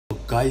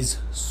Guys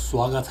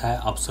स्वागत है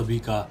आप सभी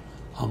का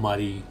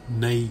हमारी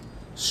नई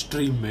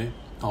स्ट्रीम में।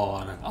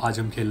 और आज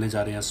हम खेलने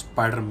जा रहे हैं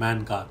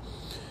स्पाइडरमैन का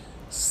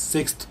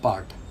 6th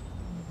पार्ट।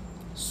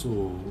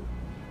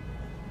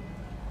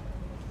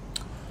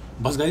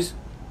 बस गाइस,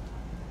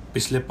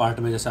 पिछले पार्ट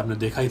में जैसे आपने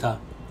देखा ही था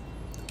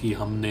कि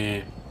हमने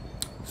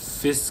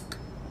फिस्क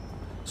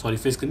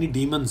नहीं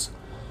डीमंस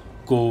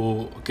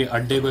के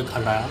अड्डे को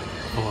हटाया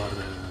और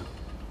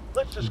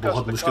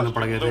बहुत मुश्किल में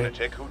पड़ गए थे।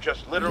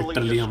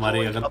 लिटरली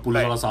हमारे अगर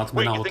पुलिस वाला साथ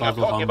में ना होता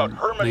तो हम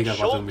नहीं कर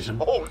पाते mission.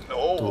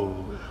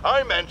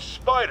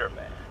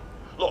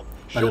 Look,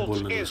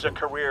 Schultz is a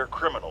career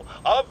criminal,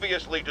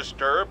 obviously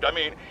disturbed. I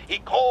mean, he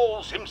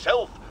calls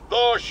himself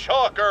the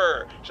Shocker,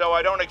 so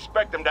I don't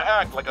expect him to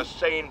act like a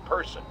sane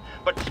person.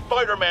 But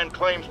Spider-Man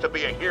claims to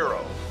be a hero.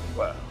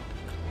 Well,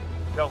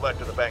 tell that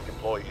to the bank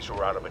employees who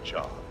are out of a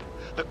job.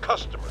 The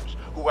customers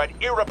who had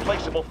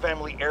irreplaceable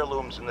family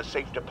heirlooms in the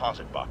safe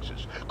deposit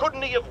boxes.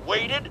 Couldn't he have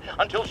waited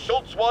until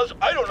Schultz was,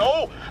 I don't know,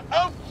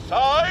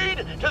 outside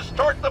to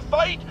start the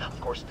fight? Of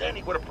course, then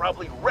he would have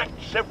probably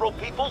wrecked several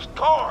people's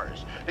cars.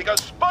 Because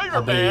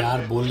Spider-Man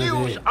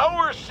views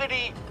our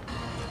city.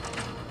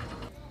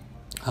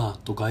 हाँ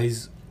तो guys,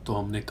 तो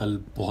हमने कल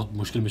बहुत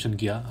मुश्किल mission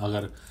किया।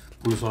 अगर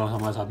police वाला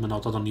हमारे साथ में ना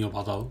होता तो नहीं हो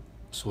पाता हो।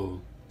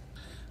 सो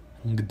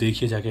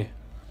देखिए जाके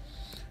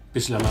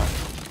पिछला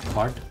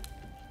पार्ट,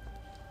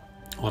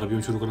 और अभी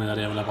हम शुरू करने जा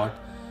रहे हैं वाला पार्ट।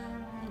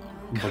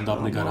 बंदा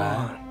अपने घर आया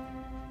है।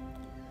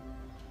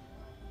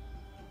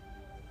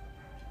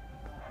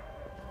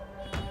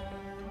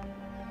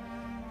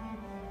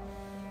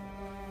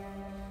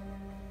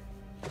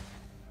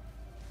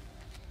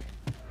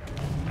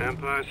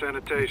 Empire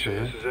Sanitation,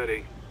 this is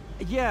Eddie.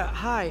 Yeah,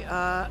 hi.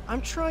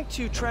 I'm trying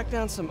to track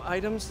down some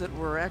items that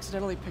were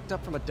accidentally picked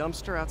up from a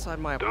dumpster outside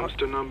my apartment.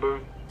 Dumpster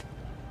number?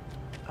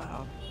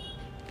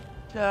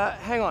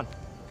 Hang on.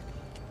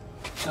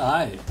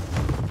 Hi.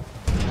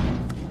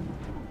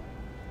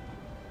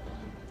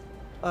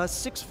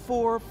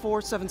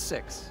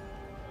 64476.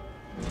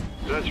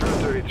 That's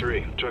route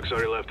 33. Truck's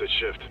already left its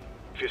shift.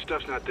 If your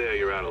stuff's not there,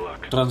 you're out of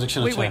luck.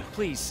 Transaction. Wait,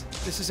 please.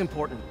 This is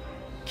important.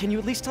 Can you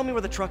at least tell me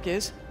where the truck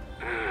is?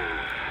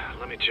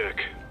 Let me check.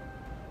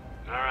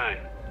 All right.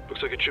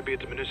 Looks like it should be at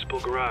the municipal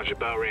garage at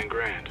Bowery and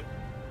Grand.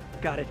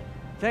 Got it.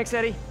 Thanks,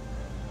 Eddie.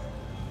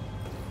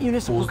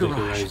 Municipal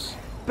garage.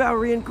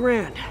 Bowery and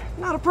Grand.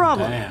 Not a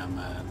problem. Damn,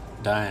 man.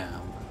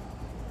 Damn.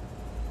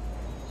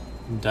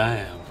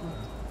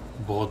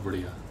 बहुत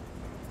बढ़िया।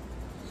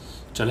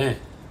 चलें।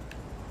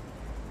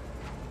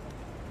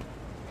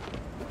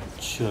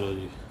 चलो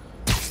जी।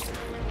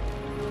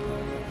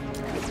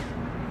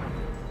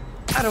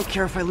 I don't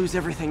care if I lose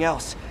everything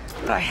else,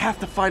 but I have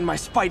to find my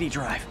Spidey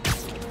drive.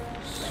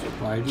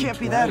 Can't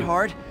be that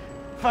hard.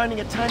 Finding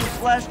a tiny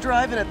flash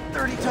drive in a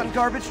 30-ton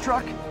garbage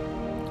truck.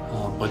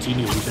 बची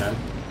नहीं हुई शायद।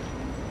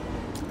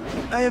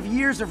 I have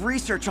years of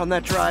research on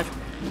that drive.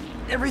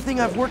 Everything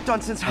I've worked on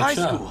since high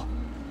school.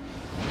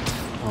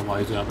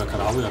 भाई तो यहाँ पे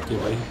खराब हो जाती है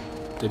भाई।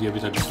 तेरी अभी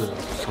तक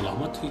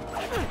सलामत थी।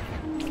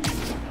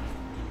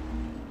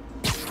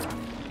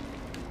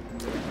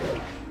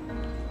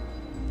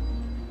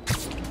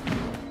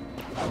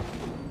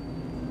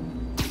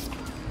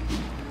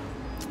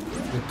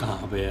 ये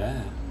कहाँ पे है?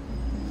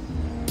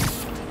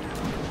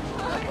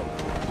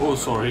 Oh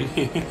sorry.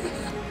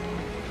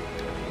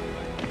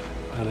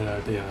 अरे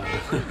हटे यार।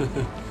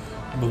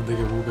 बंदे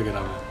के मुंह पे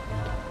गिरा मैं।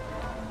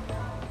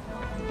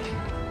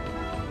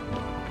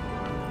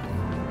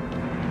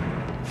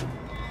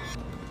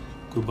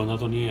 कोई बंदा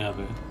तो नहीं है यहाँ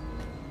पे,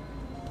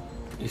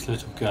 इसलिए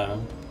छुप के आ रहा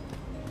हूँ।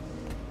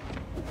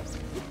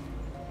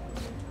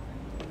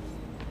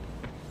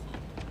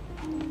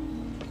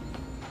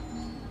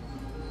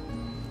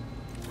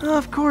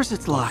 Of course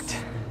it's locked.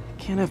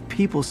 Can't have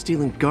people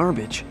stealing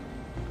garbage.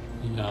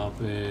 यहाँ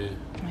पे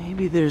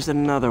Maybe there's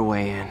another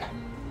way in.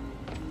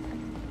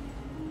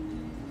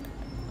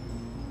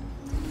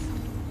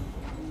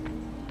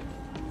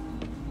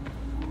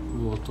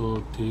 वो तो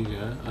ठीक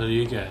है। अरे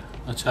ये क्या है?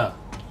 अच्छा।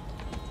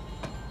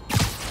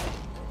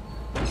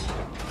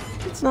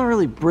 It's not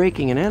really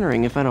breaking and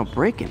entering if I don't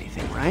break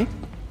anything, right?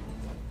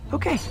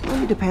 Okay, no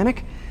need to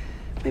panic.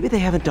 Maybe they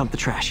haven't dumped the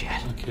trash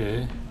yet.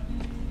 Okay.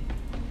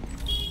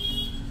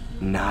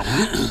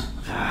 Nada.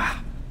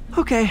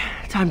 Okay,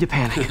 time to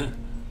panic.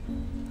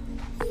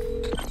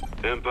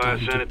 Empire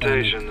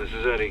Sanitation, this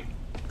is Eddie.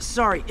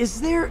 Sorry,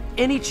 is there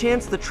any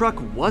chance the truck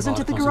wasn't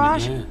at the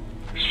garage?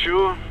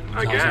 Sure,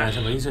 I guess.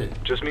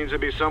 Just means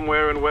it'd be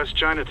somewhere in West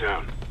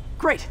Chinatown.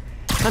 Great,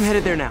 I'm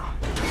headed there now.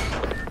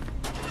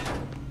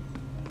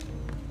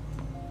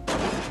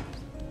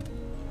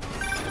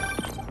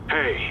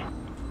 Hey,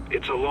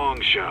 it's a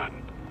long shot,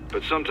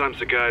 but sometimes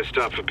the guys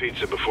stop for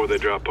pizza before they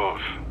drop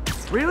off.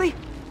 Really?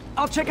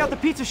 I'll check out the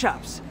pizza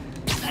shops.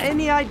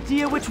 Any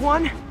idea which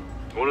one?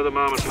 One of the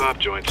mom and pop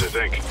joints, I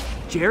think.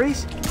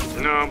 Jerry's?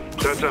 No,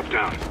 that's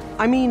uptown.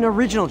 I mean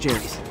original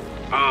Jerry's.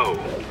 Oh,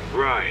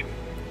 right.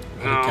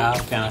 No,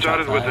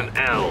 started with an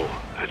L,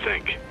 I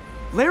think.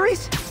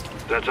 Larry's?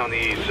 That's on the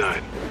east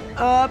side.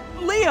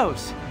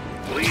 Leo's.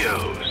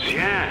 Leo's,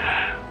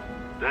 yeah.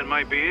 That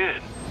might be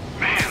it.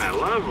 Man, I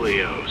love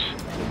Leos.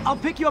 I'll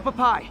pick you up a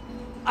pie.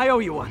 I owe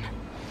you one.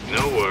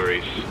 No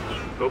worries.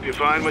 Hope you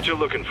find what you're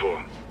looking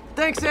for.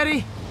 Thanks,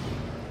 Eddie.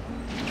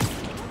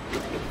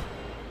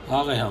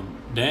 आ गए हम.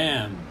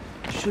 Damn.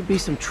 Should be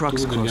some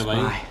trucks close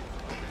by.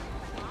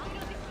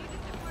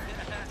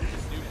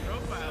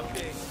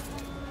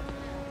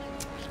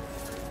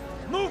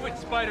 Move it,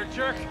 spider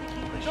jerk!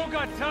 Don't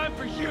got time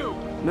for you!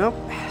 Nope,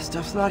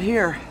 stuff's not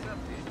here.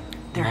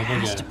 There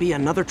has to be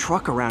another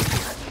truck around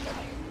here.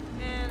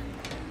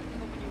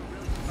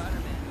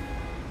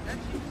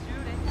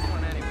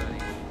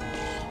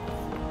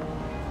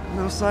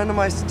 No sign of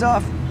my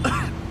stuff.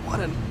 What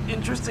an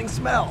interesting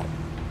smell.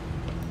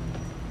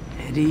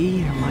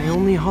 Eddie, you're my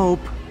only hope.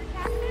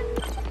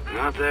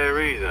 Not there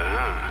either,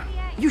 huh?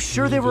 You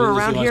sure they were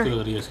around here?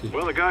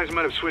 Well, the guys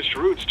might have switched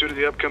routes due to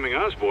the upcoming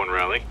Osborne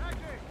rally.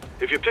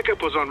 If your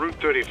pickup was on Route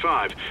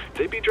 35,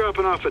 they'd be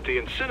dropping off at the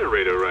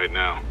incinerator right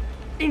now.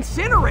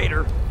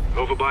 Incinerator?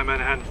 Over by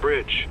Manhattan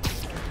Bridge.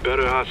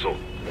 Better hustle.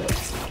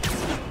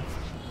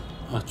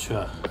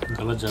 अच्छा,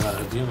 गलत जगह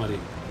है दी हमारी.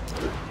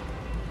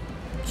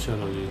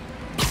 चलो जी.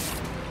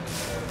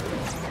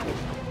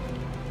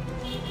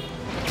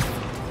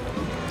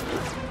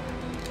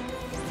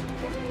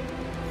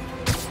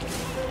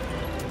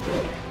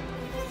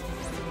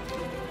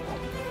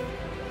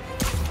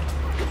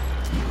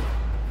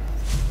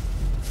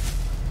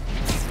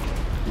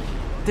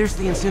 There's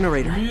the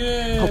incinerator.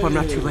 Yay. Hope I'm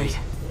not too late.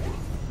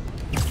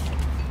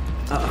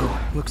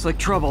 Uh-oh, looks like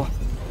trouble.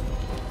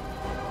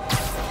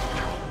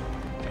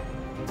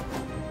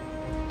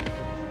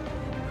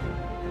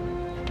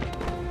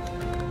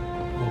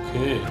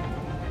 Okay.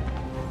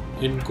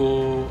 इनको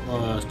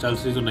style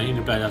से तो नहीं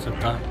निपटाया जा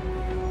सकता.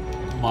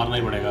 मारना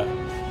ही पड़ेगा.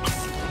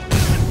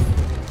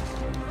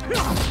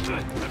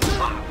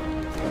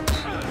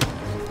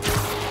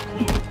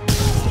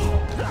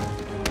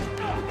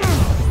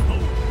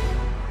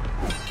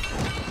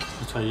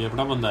 ये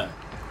अपना बंदा है.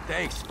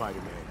 Thanks,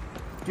 Spider-Man.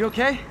 You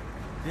okay?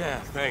 Yeah,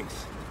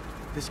 thanks.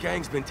 This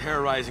gang's been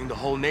terrorizing the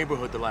whole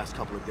neighborhood the last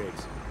couple of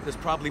days. There's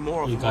probably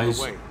more of them on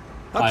the way.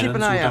 I'll keep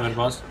an eye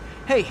out.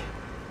 Hey,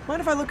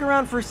 mind if I look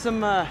around for some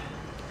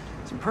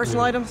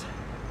personal items?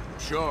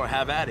 Sure,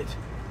 have at it.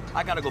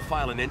 I gotta go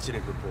file an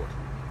incident report.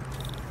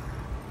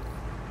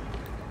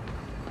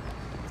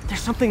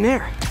 There's something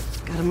there.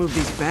 Gotta move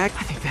these back.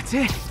 I think that's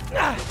it.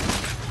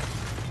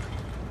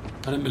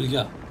 अरे मिल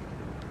गया.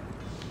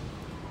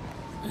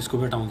 इसको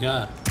बैठाऊं क्या?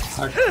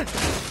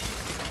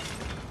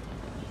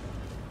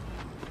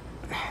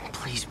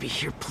 Please be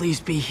here. Please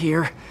be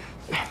here.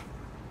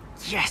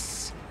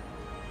 Yes.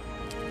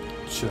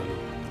 चलो.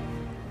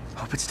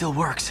 Hope it still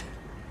works.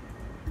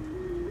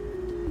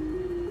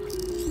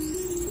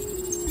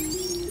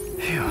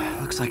 Phew,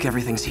 looks like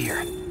everything's here.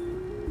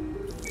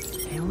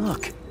 Hey,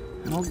 look,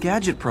 an old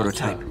gadget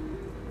prototype.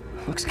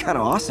 Looks kind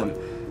of awesome.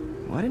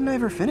 Why didn't I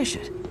ever finish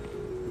it?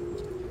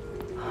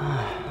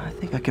 I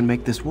think I can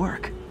make this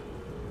work.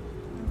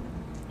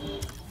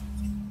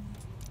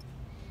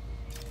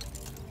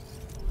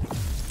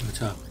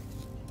 Okay.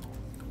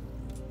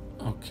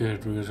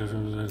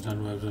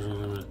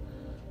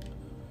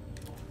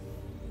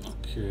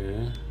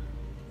 Okay.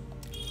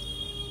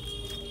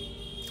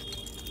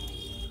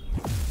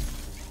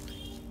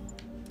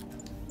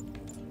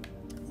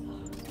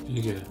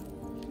 ठीक है.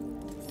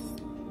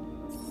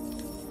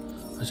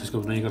 अच्छा इसको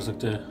नहीं कर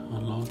सकते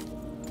unlock.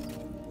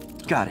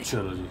 Got it.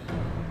 चलो जी.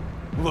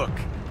 Look,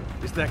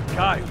 it's that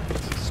guy who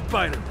thinks he's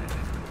Spider-Man.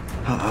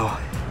 Uh-oh.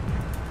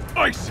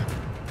 Ice him!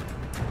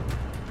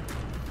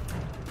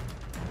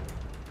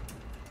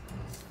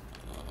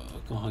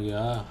 कहाँ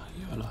गया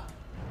ये वाला?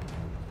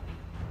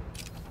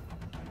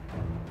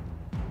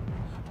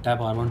 Tap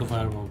R1 to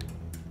fire bomb.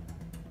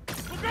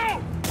 Look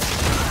out!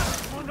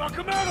 We'll knock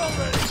him out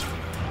already!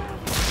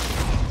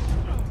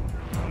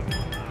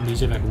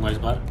 नीचे फेंकूंगा इस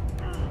बार.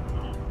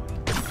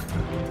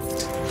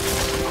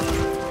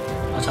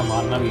 अच्छा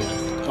मारना भी है.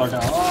 और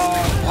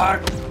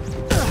फट.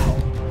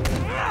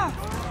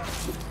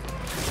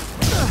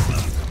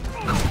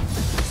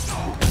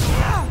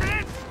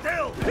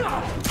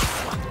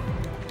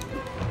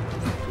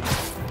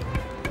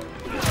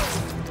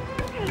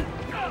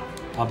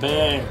 अबे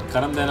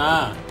करम देना.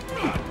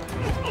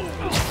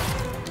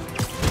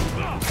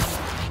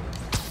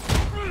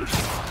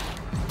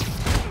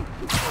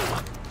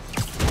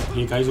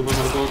 ये गाइस ऊपर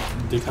मेरे को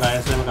दिख रहा है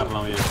ऐसे मैं कर रहा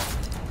हूँ ये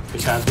कि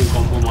शायद कोई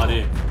कॉम्बो मारे,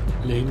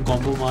 लेकिन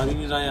कॉम्बो मार ही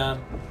नहीं रहा यार.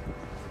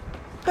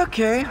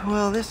 Okay,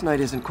 well this night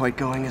isn't quite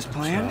going as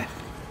planned.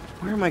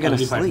 Where am I gonna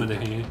sleep? में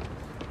देखेंगे.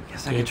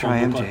 Guess I could try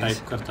MJ's.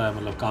 Type करता है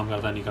मतलब काम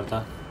करता नहीं करता.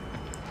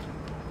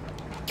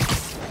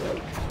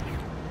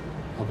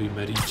 अभी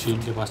मेरी चेन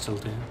के पास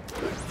चलते हैं.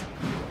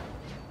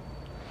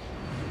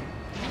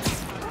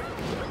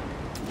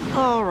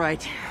 All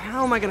right,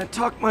 how am I gonna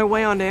talk my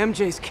way onto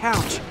MJ's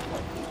couch?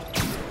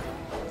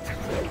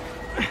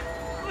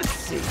 Let's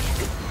see.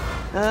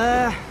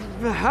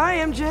 Hi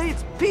MJ,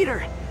 it's Peter.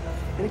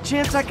 Any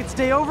chance I could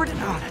stay over to?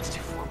 Oh, that's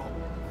too formal.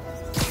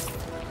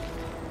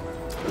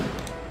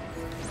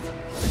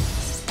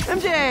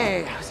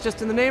 MJ! I was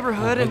just in the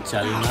neighborhood and...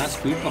 चलना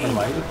speed पकड़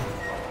भाई.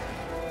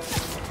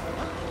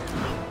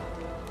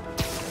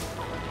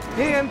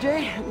 Hey,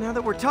 MJ. Now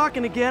that we're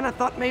talking again, I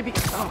thought maybe...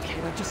 Okay,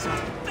 that just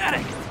sounds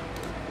pathetic.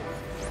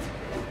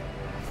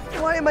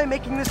 Why am I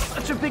making this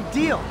such a big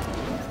deal?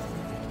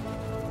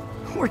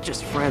 We're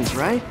just friends,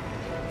 right?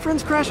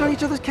 Friends crash on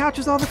each other's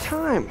couches all the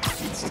time.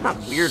 It's not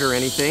weird or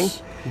anything.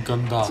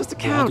 गंदा. It's just a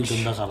couch. बहुत ही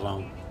गंदा कर रहा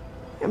हूँ.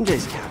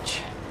 MJ's couch.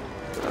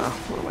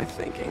 What am I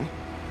thinking?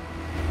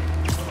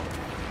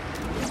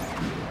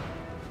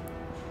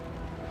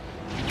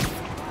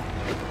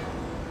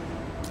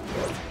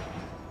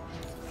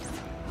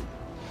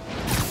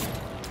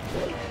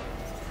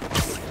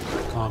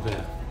 कहाँ पे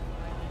है?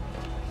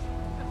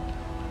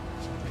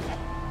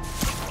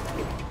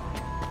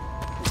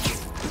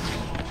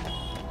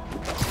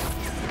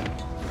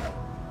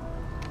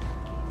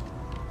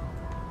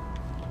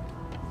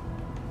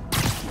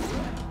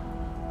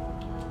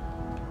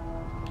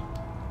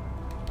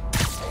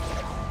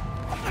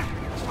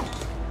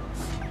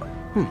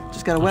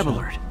 Just got a web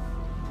alert.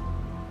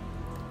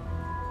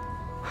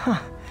 Huh.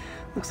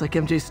 Looks like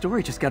MJ's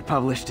story just got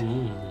published.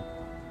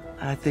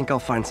 I think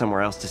I'll find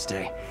somewhere else to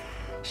stay.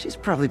 She's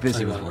probably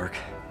busy with work.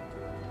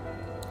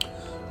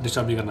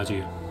 Disturb नहीं करना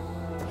चाहिए.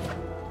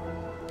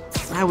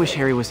 I wish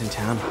Harry was in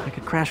town. I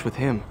could crash with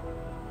him.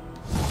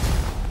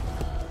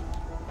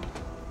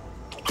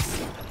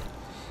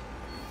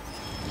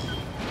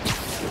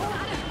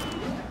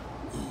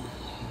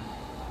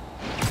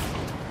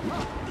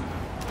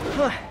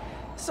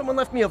 Someone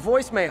left me a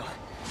voicemail.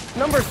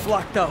 Number's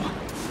blocked, though.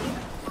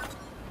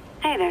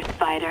 Hey there,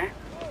 Spider.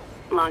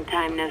 Long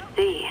time no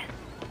see.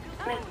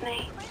 Miss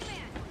me?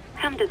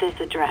 Come to this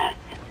address.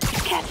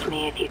 Catch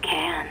me if you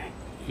can.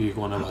 ये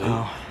कौन है भाई?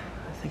 Oh,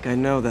 I think I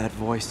know that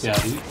voice.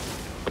 प्यारी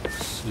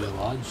सी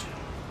आवाज.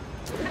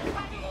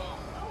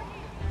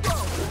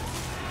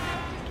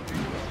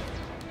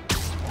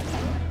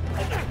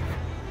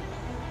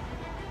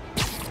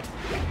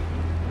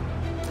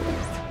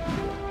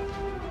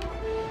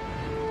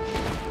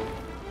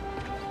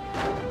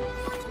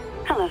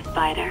 Hello,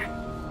 Spider.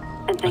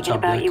 Been thinking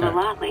about you a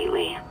lot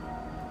lately.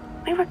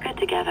 We were good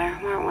together,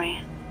 weren't we?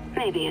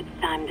 Maybe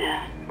it's time to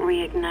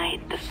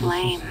reignite the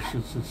flame.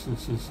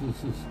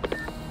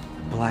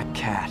 Black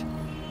Cat.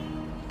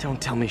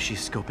 Don't tell me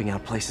she's scoping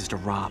out places to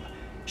rob.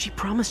 She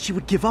promised she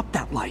would give up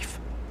that life.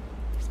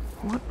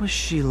 What was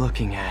she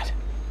looking at?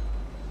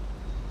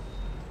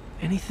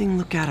 Anything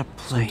look out of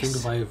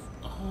place? Something to buy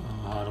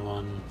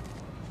R1.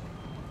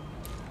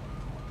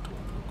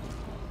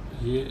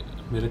 ये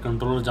मेरे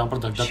controller जहाँ पर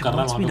धक-धक कर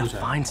रहा है वहाँ पे कुछ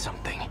है. Find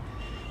something.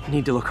 I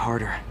need to look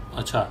harder.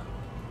 अच्छा.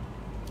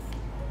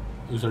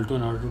 Use Alt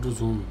in order to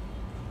zoom.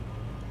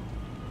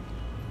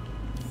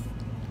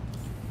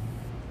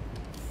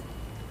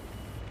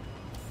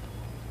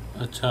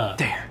 अच्छा.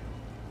 There.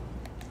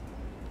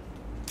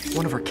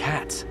 One of her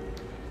cats.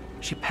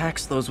 She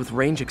packs those with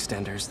range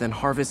extenders, then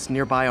harvests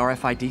nearby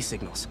RFID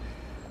signals.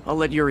 I'll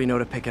let Yuri know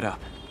to pick it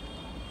up.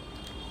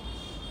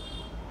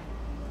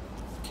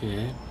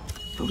 Okay.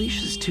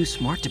 Felicia's too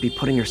smart to be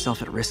putting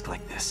herself at risk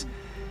like this.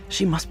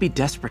 She must be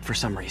desperate for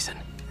some reason.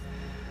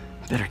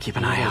 Better keep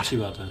an eye out. अच्छी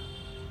बात है.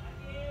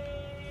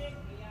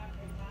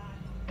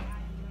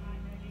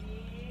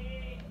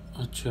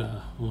 अच्छा,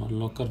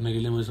 unlock करने के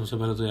लिए मुझे सबसे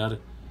पहले तो यार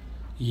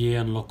ये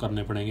अनलॉक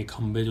करने पड़ेंगे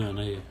खंबे जो है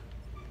ना ये.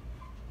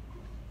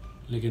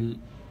 लेकिन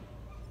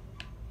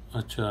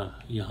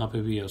अच्छा यहाँ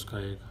पे भी है उसका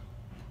एक.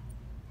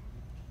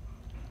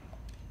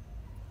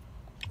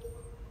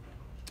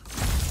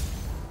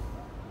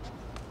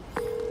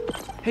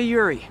 Hey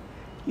Yuri,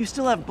 you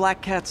still have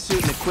Black Cat's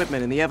suit and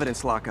equipment in the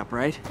evidence lockup,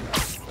 right?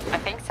 I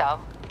think so.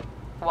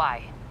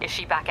 Why? Is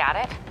she back at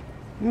it?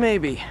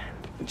 Maybe.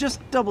 Just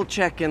double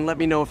check and let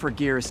me know if her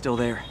gear is still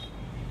there.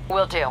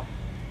 Will do.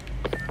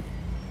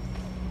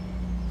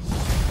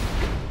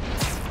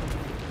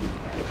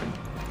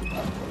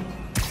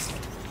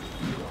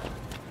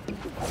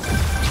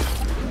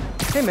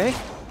 Hey May,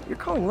 you're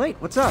calling late.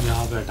 What's up?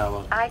 यहाँ बैठा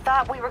हुआ. I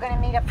thought we were going to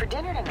meet up for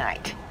dinner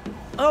tonight.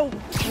 Oh,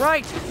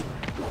 right.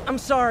 I'm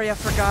sorry, I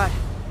forgot.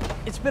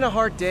 It's been a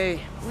hard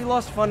day. We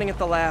lost funding at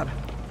the lab.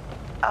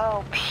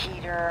 Oh,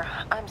 Peter,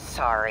 I'm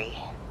sorry.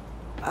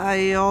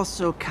 I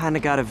also kind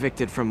of got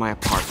evicted from my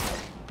apartment.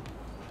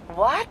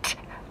 What?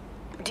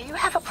 Do you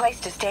have a place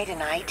to stay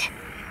tonight?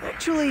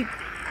 Actually,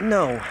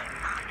 no.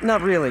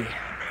 Not really.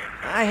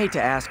 I hate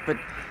to ask, but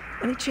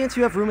any chance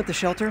you have room at the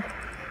shelter?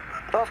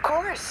 Of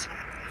course.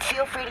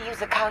 Feel free to use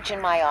the couch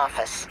in my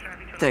office.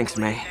 Thanks,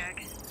 May.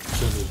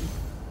 चलो जी.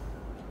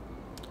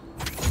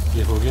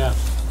 ये हो गया.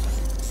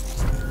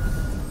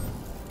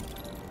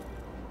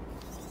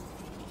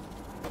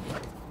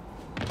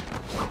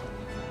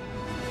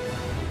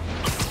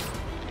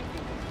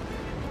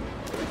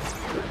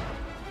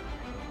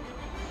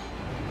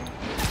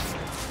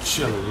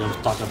 चलो हम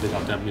ताकत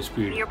दिखाते हैं अपनी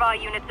speed. Nearby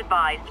units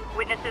advised.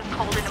 Witnesses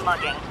called in a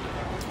mugging.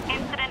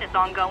 Incident is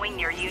ongoing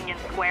near Union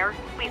Square.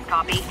 Please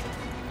copy.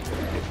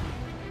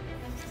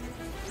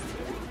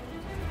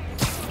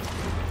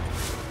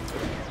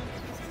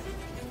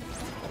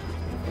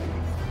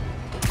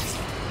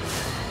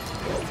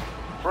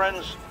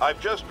 Friends,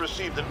 I've just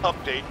received an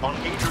update on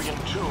Adrian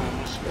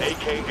Toombs,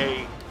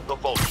 aka the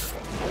Vulture.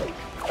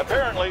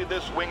 Apparently,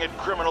 this winged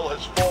criminal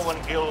has fallen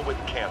ill with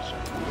cancer,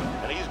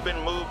 and he's been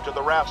moved to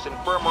the RAF's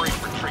infirmary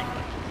for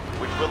treatment,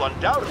 which will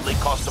undoubtedly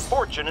cost a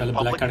fortune in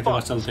public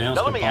funds. Now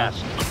let me ask,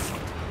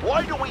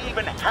 why do we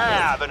even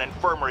have an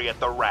infirmary at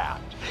the RAF?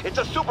 It's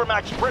a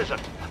supermax prison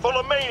full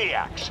of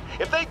maniacs.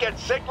 If they get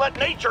sick, let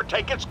nature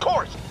take its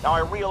course. Now I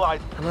realize...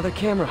 Another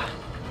camera.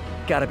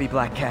 Gotta be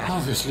Black Cat.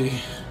 Obviously.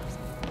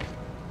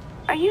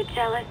 Are you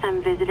jealous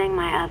I'm visiting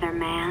my other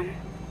man?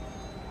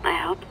 I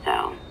hope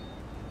so.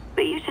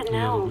 But you should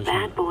know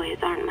bad boys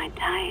aren't my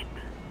type.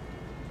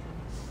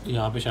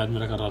 यहाँ पे शायद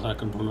मेरा कर रहा था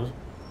controller.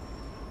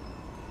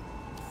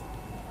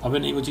 अबे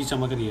नहीं वो चीज़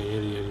चमक रही है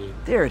ये.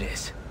 There it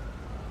is.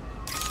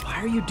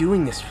 Why are you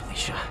doing this,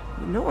 Felicia?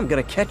 You know I'm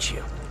gonna catch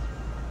you.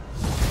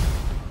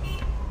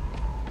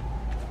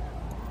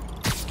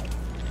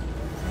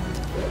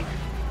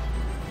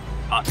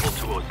 Possible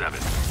 207.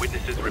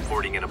 Witnesses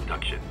reporting an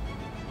abduction.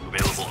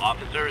 Available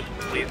officers,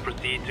 please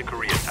proceed to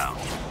Koreatown.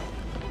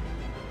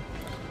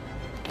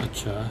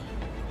 अच्छा.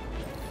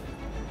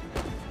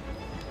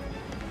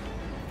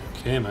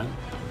 Okay, man.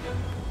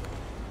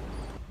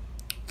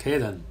 Okay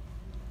then.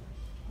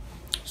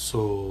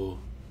 So.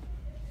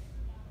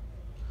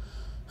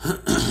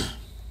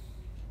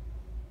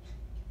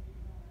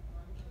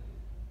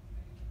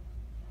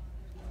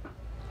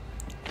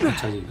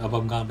 अच्छा जी, अब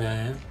हम कहाँ पे आए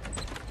हैं?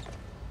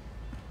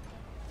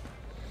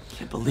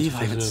 Can't believe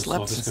I haven't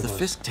slept since the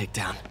Fisk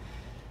takedown.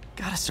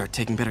 Gotta start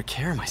taking better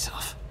care of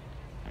myself.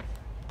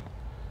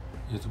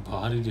 ये तो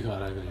बाहर ही दिखा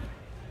रहा है कहीं.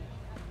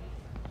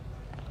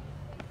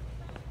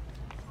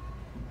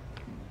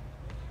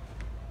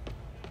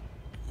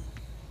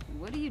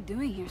 What are you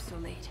doing here so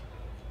late?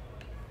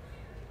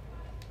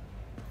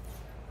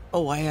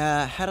 Oh, I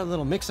had a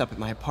little mix-up at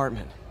my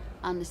apartment.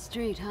 On the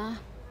street, huh?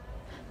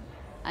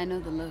 I know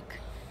the look.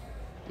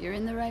 You're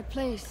in the right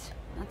place.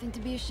 Nothing to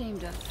be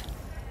ashamed of.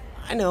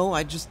 I know,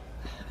 I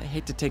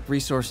hate to take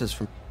resources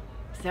from...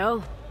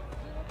 So,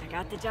 I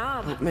got the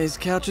job. Hope May's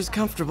couch is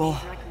comfortable.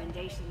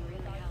 Recommendation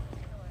really helped.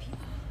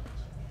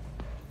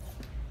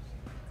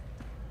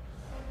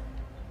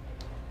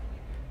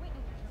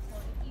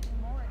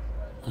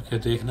 Okay,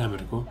 देखना है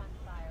मेरे को.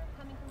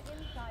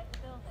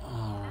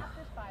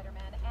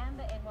 Spider-Man and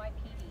the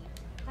NYPD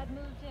had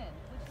moved in,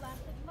 which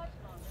lasted much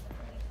longer than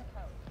police had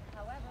hoped.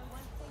 However,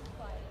 once things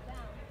quieted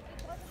down, it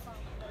wasn't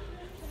long before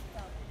he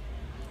himself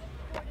was being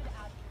escorted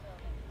out of the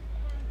building,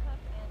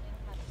 handcuffed and in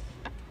custody.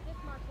 This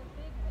marks a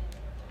big win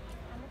for police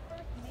and the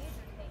first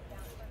major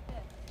takedown for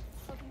Fisk,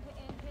 hoping to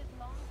end his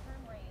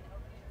long-term reign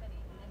over the city.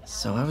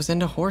 So I was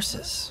into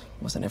horses.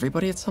 Wasn't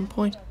everybody at some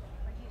point?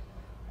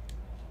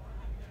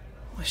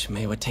 Wish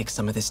May would take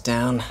some of this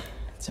down.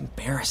 It's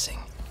embarrassing.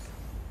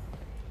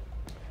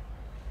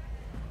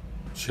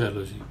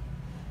 चलो जी.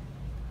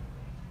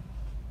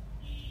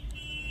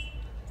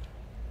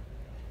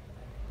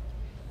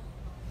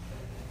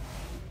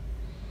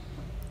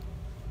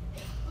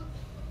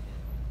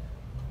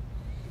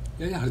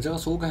 यार हर जगह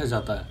सो कहे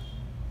जाता है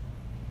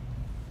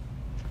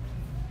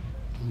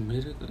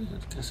मेरे को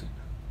यार कैसे.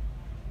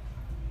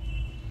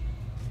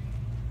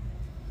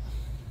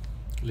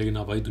 लेकिन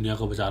अब भाई दुनिया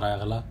को बचा रहा है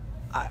अगला.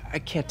 I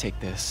can't take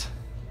this.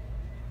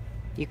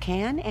 You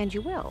can and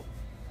you will.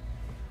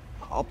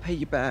 I'll pay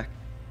you back.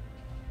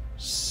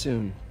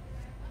 Soon.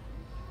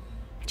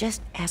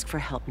 Just ask for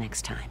help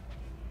next time.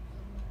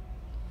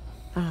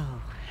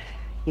 Oh,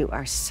 you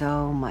are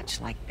so much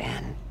like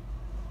Ben.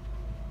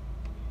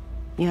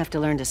 You have to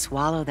learn to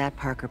swallow that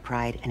Parker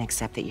pride and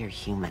accept that you're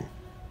human,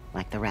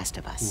 like the rest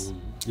of us.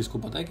 इसको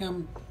पता है कि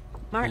हम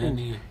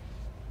Martin.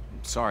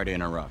 Sorry to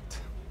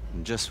interrupt.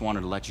 Just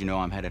wanted to let you know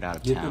I'm headed out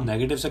of ये town.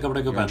 Negative से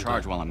कपड़े क्यों You're in पहनते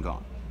charge हैं? while I'm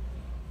gone.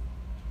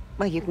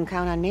 Well, you can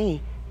count on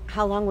me.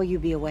 How long will you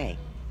be away?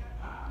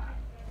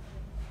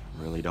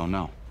 Really don't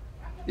know.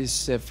 Is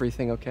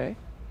everything okay?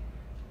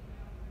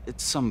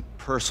 It's some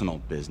personal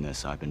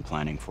business I've been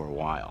planning for a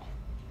while.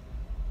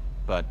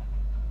 But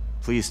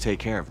please take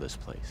care of this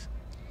place.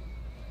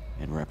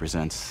 It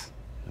represents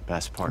the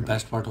best part.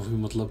 Best part of you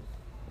मतलब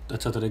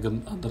अच्छा तेरे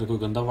अंदर कोई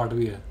गंदा part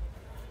भी है.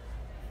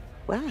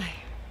 Well, I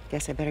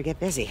guess I better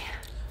get busy.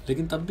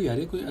 लेकिन तब भी यार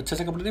ये कोई अच्छे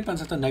से कपड़े नहीं पहन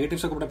सकता. नेगेटिव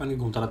से कपड़े पहन के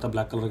घूमता रहता है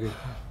ब्लैक कलर के.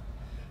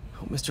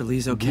 Hope Mr.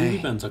 Lee's okay. Blue भी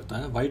पहन सकता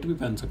है, वाइट भी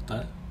पहन सकता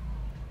है.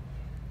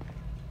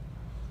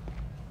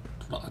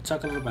 थोड़ा अच्छा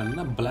कलर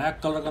पहनना. ब्लैक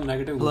कलर का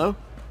negative. Hello?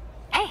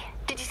 Hey,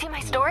 did you see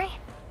my story?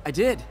 I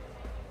did.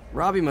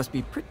 Robbie must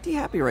be pretty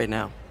happy right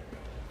now.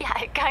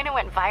 Yeah, it kind of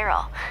went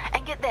viral.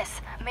 And get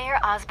this, Mayor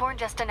Osborne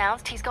just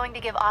announced he's going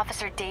to give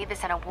Officer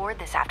Davis an award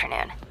this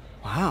afternoon.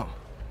 Wow.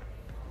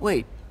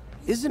 Wait,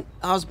 isn't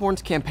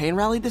Osborne's campaign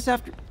rally this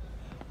after?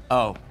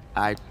 Oh,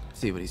 I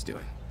see what he's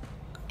doing.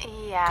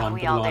 Yeah,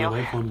 we all do.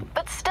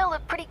 But still a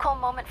pretty cool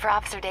moment for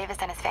Officer Davis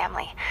and his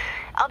family.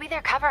 I'll be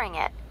there covering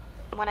it.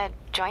 Wanna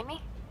join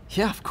me?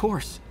 Yeah, of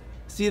course.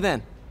 See you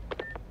then.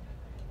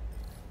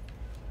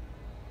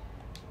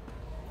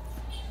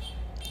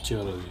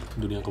 चलो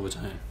जी, दुनिया को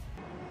बचाएं.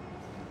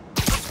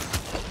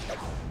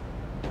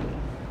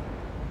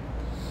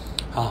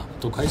 हाँ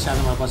तो भाई शायद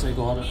हमारे पास एक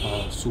और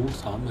सूट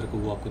था, मेरे को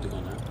वो आपको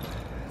दिखाना है।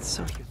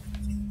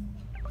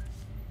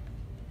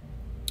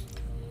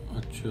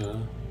 अच्छा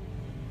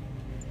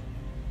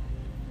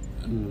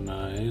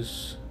नाइस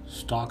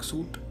स्टॉक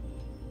सूट।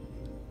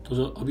 तो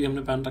जो अभी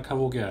हमने पहन रखा है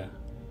वो क्या है?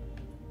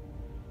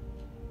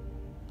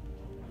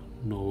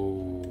 नो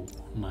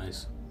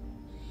नाइस,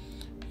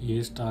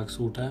 ये स्टॉक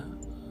सूट है।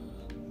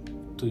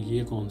 तो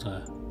ये कौन सा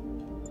है?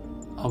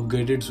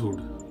 Upgraded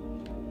suit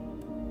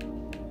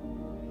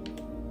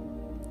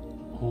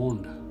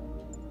owned.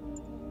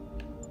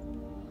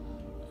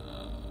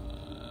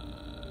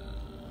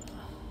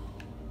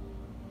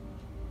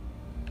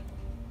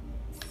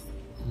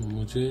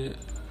 मुझे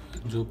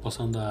जो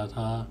पसंद आया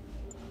था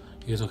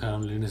ये तो खैर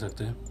हम ले नहीं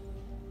सकते।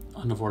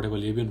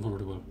 अनअफोर्डेबल, ये भी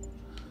अनअफोर्डेबल,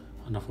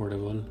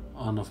 अनअफोर्डेबल,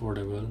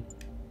 अनअफोर्डेबल।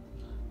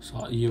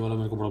 ये वाला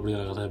मेरे को बड़ा बढ़िया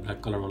लगा था,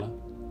 ब्लैक कलर वाला,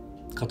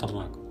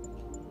 खतरनाक।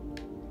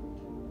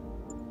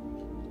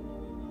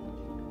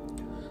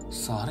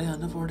 सारे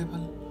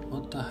unaffordable,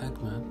 what the heck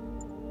man.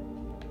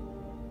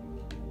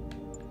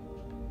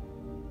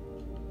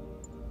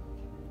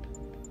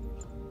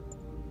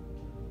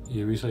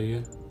 ये भी सही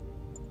है।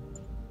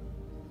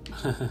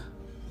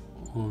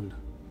 owned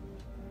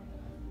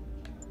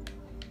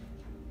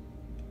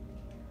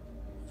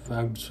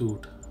webbed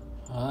suit,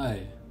 hi।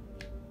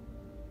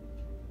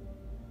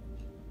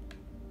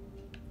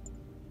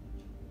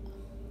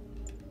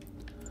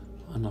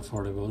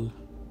 Unaffordable,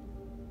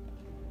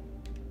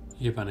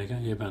 ये पहने क्या?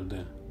 ये पहनते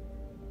हैं।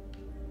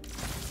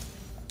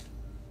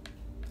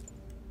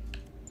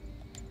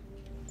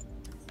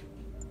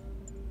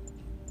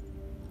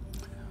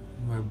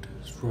 webbed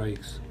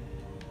strikes,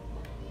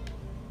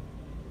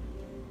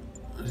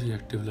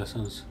 reactive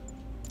lessons,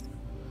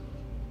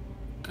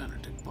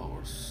 kinetic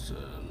power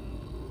cell,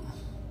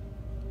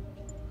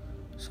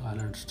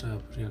 silent step,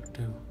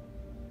 reactive,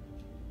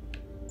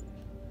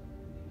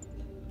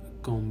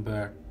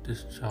 combat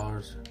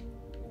discharge,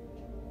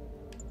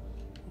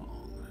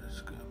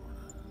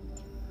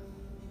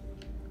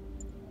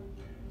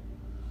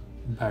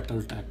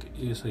 battle टैक,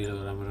 ये सही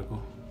लग रहा है मेरे को।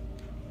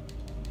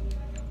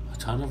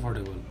 अच्छा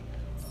अनअफोर्डेबल,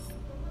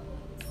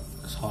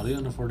 सारे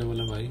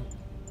अनअफोर्डेबल है भाई।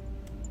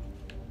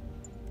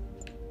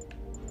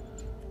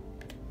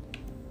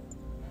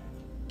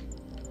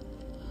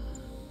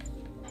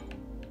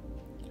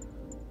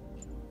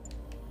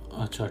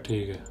 अच्छा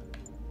ठीक है,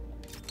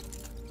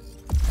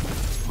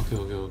 ओके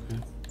ओके ओके।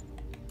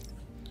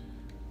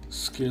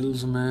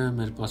 स्किल्स में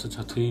मेरे पास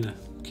अच्छा 3 है।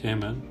 क्या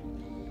मैन,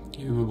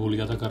 ये मैं भूल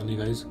गया था करनी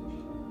गाइस।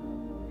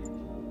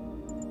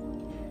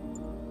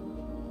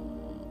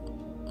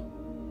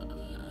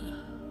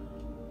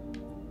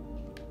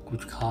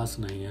 कुछ खास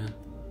नहीं है।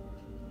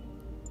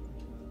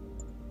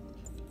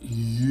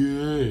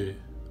 ये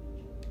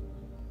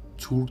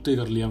छूटते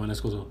कर लिया मैंने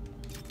इसको, तो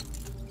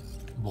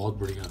बहुत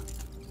बढ़िया।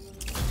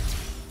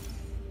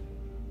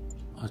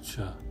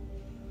 अच्छा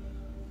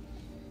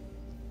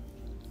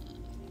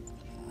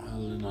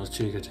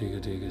ठीक है ठीक है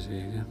ठीक है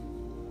ठीक है।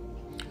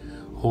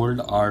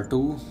 Hold R2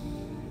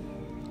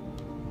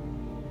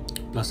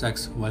 plus X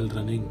while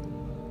running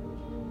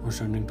or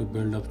standing to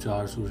build up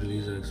charge to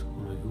release X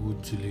on a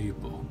huge leap.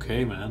 Okay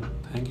man,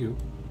 thank you.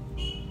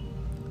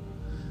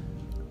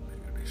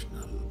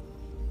 Additional,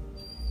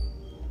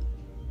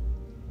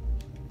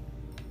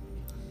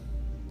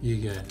 ये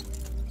क्या है?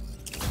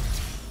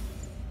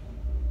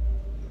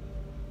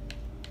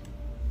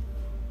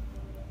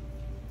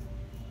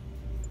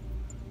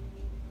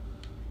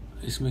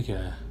 इसमें क्या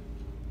है?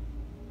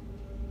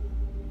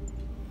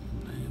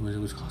 नहीं मुझे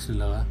कुछ खास नहीं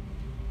लगा।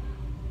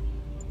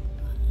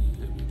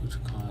 ये भी कुछ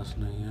खास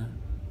नहीं है।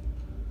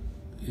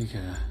 ये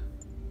क्या है?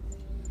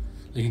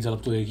 लेकिन चल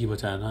अब तो एक ही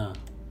बचा है ना,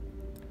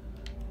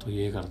 तो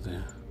ये करते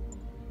हैं।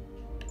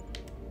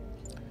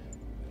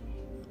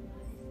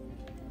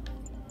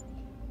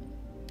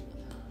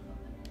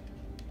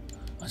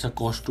 अच्छा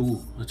कॉस्ट 2,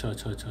 अच्छा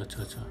अच्छा अच्छा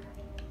अच्छा अच्छा।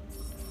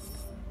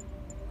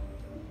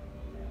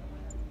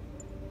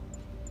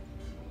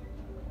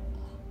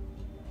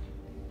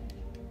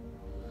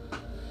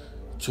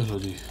 चलो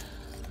जी।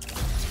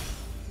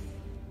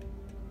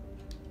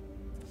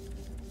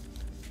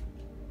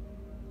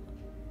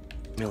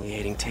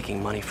 Humiliating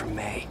taking money from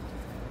May.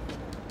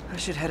 I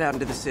should head out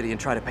into the city and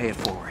try to pay it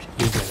forward.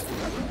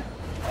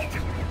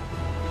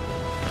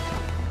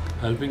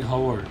 Helping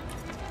Howard.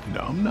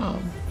 Nom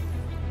nom.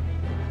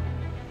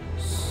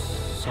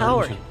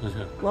 Howard,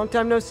 long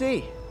time no see.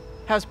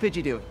 How's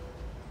Pidgey doing?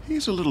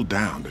 He's a little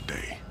down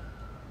today.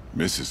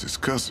 Misses his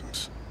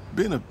cousins.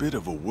 Been a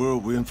bit of a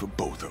whirlwind for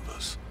both of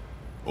us.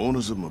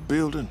 Owners of my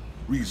building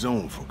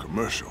rezoned for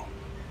commercial.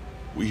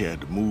 We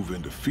had to move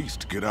into Feast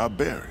to get our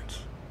bearings.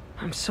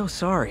 I'm so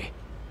sorry.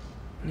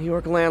 New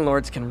York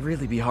landlords can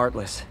really be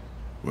heartless.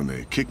 When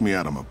they kicked me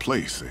out of my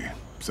place, they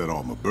set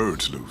all my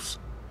birds loose.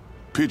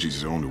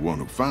 Pidgey's the only one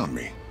who found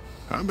me.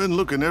 I've been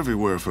looking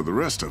everywhere for the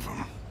rest of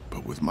them,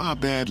 but with my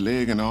bad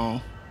leg and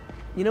all...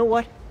 You know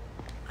what?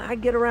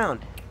 I'd get around.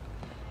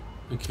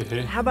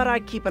 Okay. How about I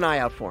keep an eye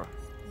out for him?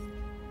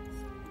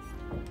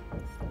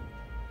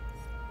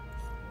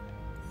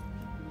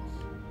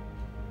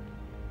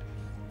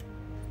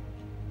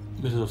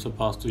 मेरे सबसे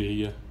पास तो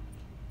यही है।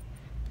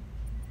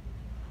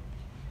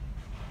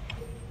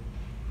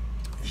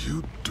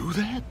 You do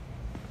that?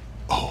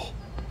 Oh,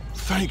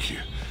 thank you.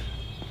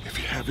 If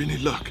you have any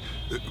luck,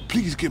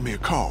 please give me a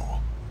call.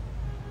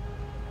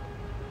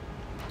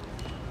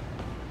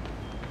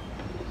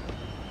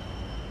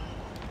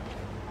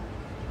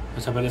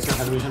 अच्छा पहले इसका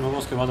side mission होगा,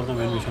 उसके बाद अपना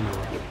मेन मिशन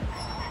होगा।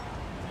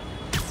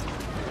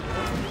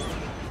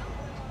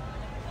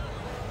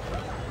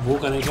 वो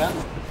करें क्या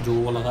जो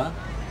वो वाला था?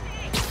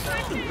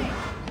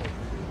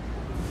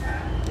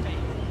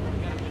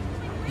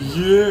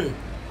 ये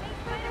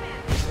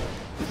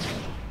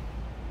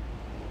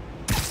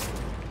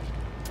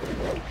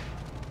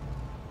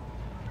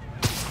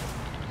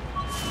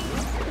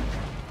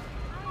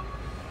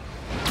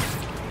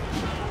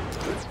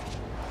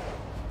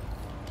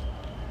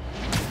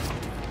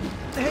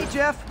Hey,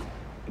 Jeff.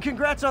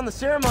 Congrats on the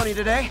ceremony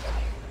today.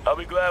 I'll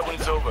be glad when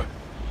it's over.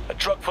 A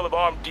truck full of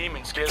armed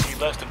demons scares me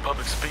less than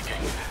public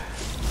speaking.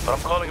 But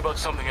I'm calling about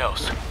something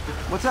else.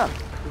 What's up?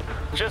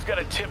 Just got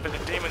a tip that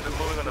the demons are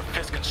moving on the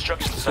Fisk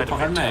construction site of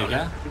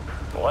Midtown.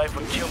 My wife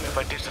would kill me if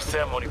I ditched the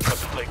ceremony prep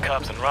to play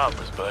cops and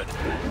robbers, but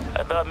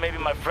I thought maybe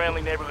my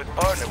friendly neighborhood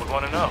partner would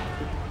want to know.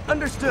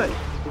 Understood.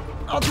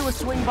 I'll do a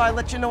swing by,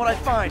 let you know what I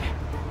find.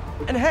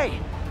 And hey,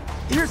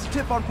 here's a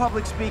tip on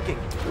public speaking.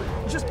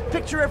 Just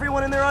picture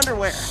everyone in their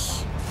underwear.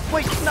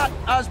 Wait, not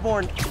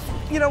Osborne.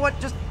 You know what?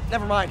 Just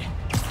never mind.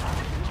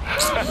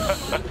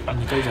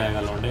 निकल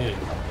जाएगा लौंडे,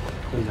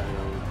 निकल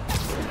जाएगा वो।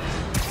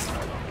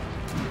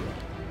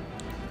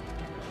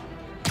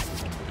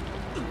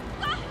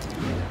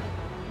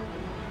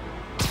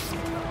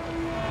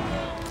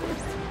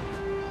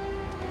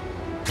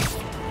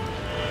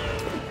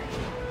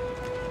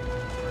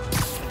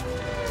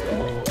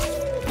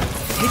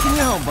 Taking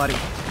you home, buddy.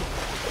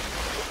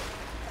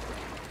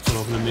 चलो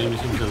अपने main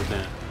mission चलते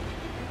हैं।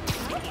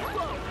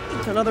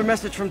 Another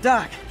message from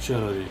Doc.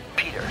 चलो जी।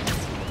 Peter,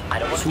 I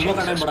don't want to सुबह change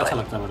का टाइम this, बड़ा अच्छा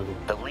but लगता है मेरे को।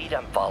 the lead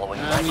I'm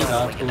following might not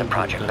only get the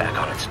project back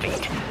on its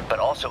feet, but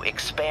also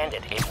expand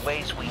it in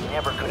ways we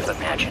never could have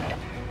imagined.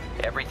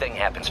 Everything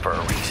happens for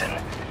a reason,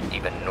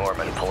 even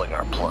Norman pulling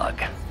our plug.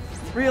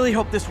 Really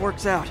hope this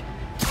works out.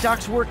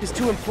 Doc's work is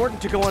too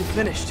important to go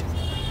unfinished.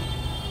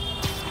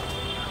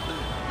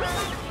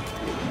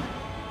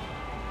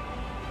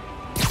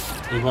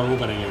 एक बार वो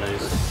करेंगे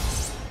guys.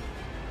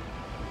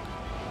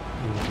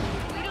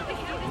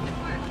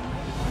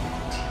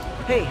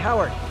 Hey,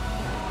 Howard.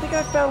 Think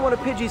I found one of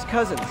Pidgey's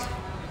cousins.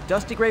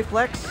 Dusty gray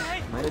flecks?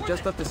 Might have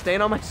just left a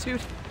stain on my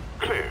suit.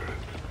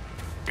 Clarence.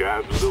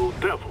 Guy's a little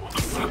devil,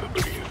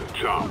 but he's a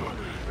charmer.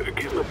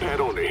 Give him a pat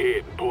on the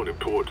head and point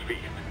him towards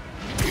Feast.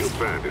 He'll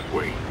find his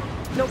way.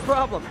 No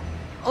problem.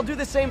 I'll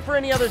do the same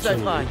for any others I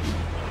find.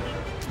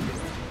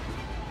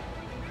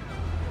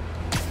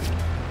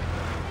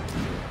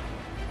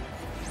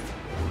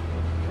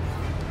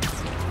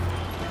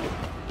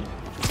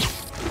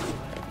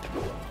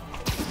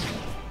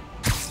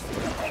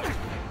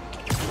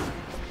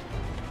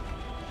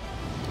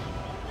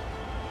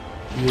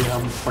 ये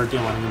हम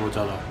पलटियां मारेंगे बहुत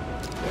ज़्यादा।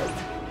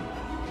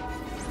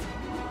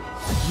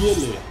 ये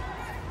ले।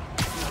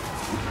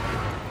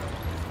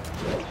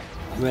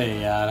 वे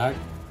यार हट।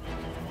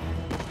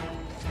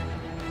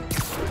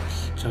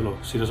 चलो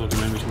सीरियस होकर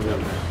मैं मिशन में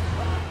चलते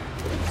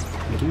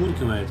हैं। दूर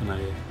क्यों है इतना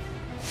ये?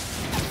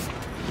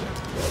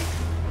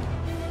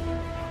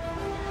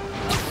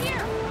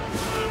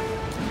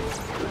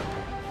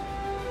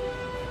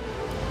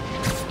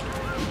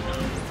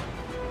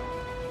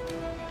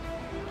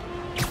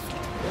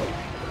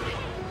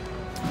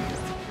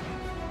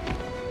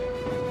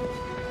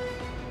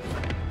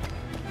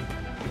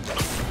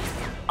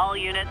 All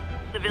units,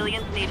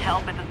 civilians need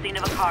help at the scene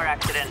of a car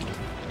accident.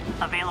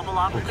 Available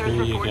officers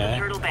report to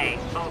Turtle Bay.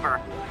 Over.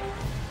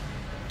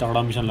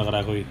 तगड़ा मिशन लग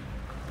रहा है कोई।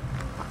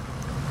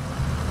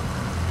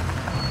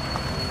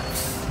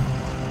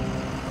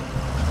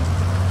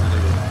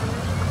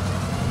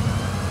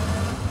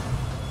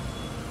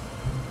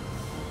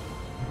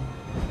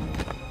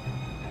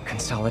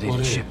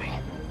 Consolidated shipping.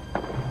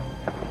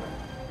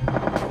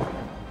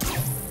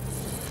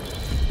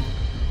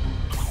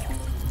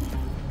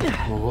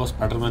 Oh,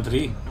 Spider-Man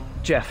 3.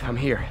 Jeff, I'm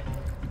here.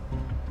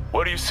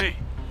 What do you see?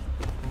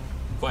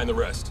 Find the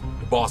rest.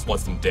 The boss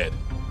wants them dead.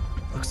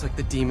 Looks like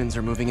the demons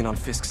are moving in on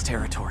Fisk's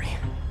territory.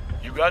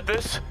 You got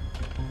this?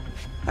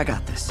 I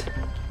got this.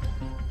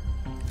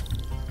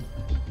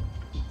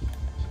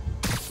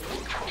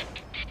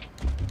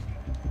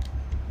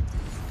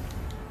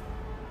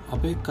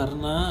 अबे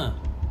करना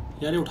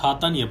यार, ये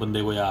उठाता नहीं है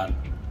बंदे को यार।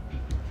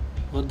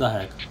 What the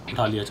heck?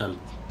 उठा लिया चल।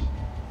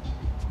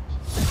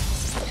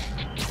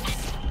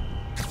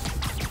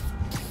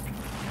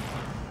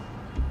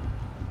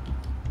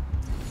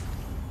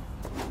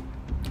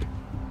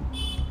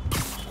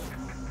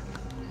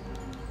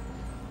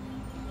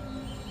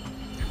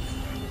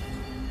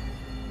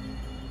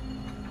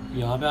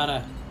 यहाँ पे आ रहा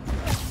है।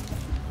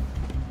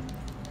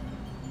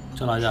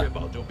 चल आजा।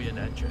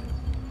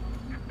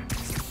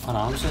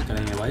 आराम से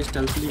करेंगे भाई,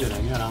 स्टेल्थली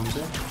करेंगे आराम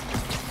से।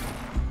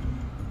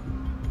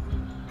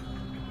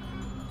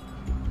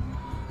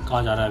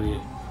 कहाँ जा रहा है अभी?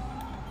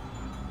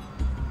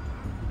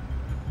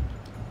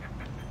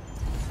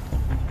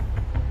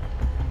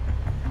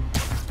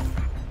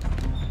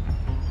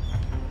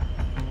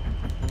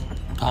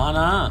 कहाँ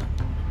ना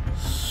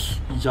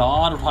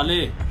यार, उठा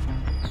ले।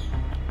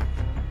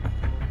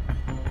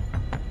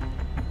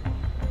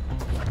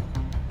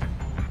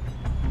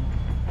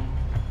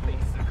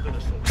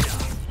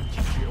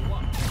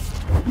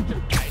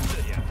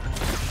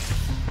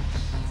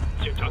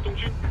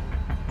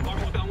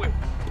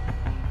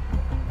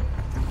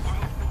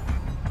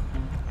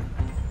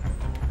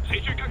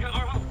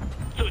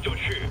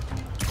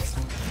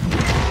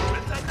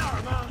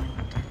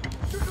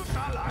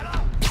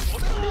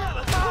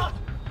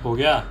 हो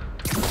गया?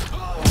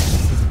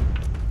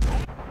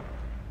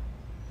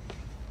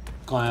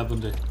 कहाँ है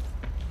बंदे?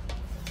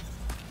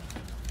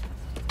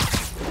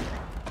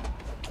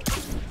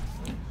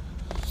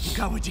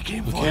 Got what you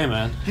came for. Okay,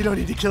 man. You don't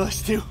need to kill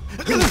us too.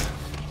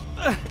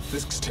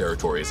 Fisk's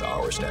territory is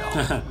ours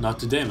now. Not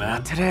today, man.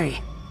 Not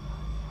today.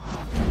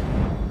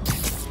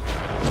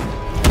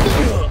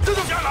 蜘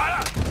蛛侠来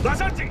了，拉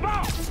上警报！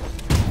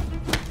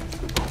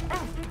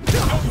要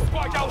有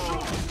挂钥书。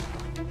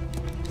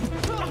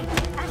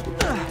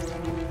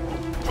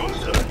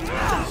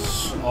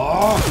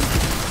Oh,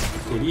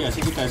 तेरी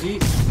ऐसी की तैसी।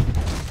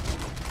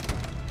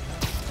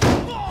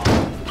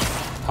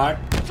 हट।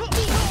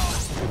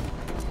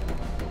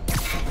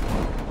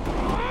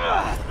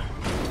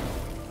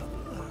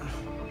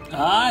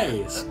 आए,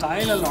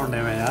 स्टाइल है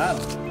लौंडे में यार।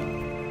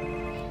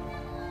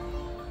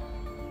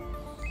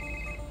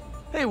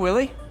 Hey,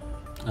 Willie.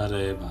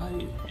 अरे भाई।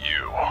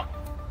 You.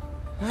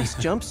 Nice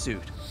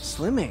jumpsuit.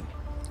 Slimming.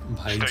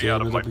 भाई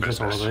जेल में तो पीछे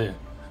छोड़ गए।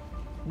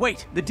 Wait,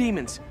 the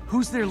demons.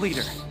 Who's their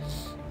leader?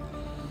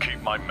 Keep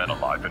my men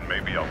alive and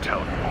maybe I'll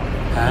tell you.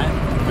 हैं?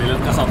 विलन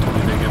का साथ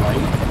थोड़ी देंगे भाई।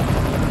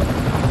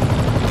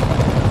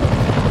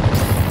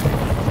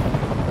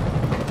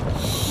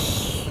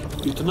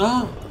 इतना?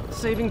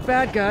 Saving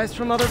bad guys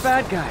from other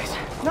bad guys.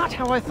 Not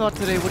how I thought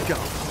today would go.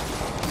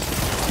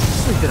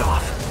 Sleep it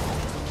off.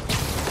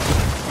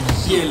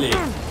 ये ले।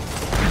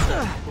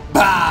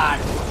 Bad.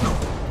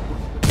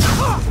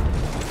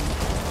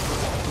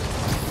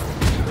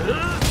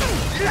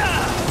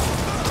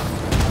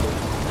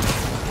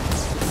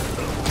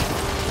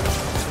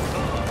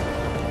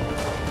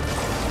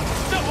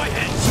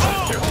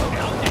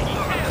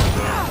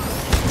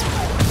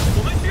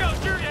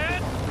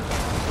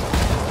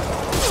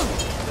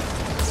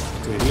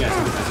 तेरी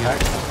ऐसी की तैसी हट।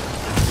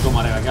 तो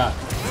मारेगा क्या?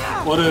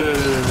 अरे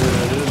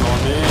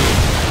लौंडे।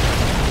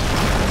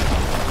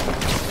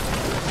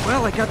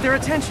 Well, I got their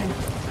attention.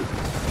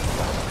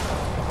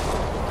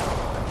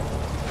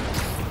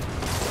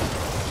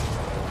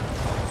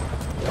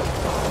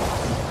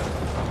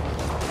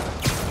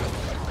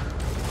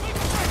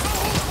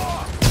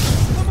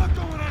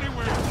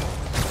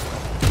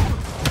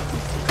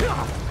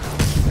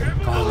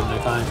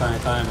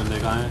 कहाँ है बंदे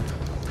कहाँ हैं?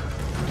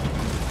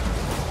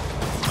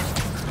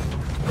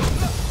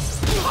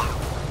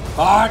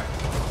 काट!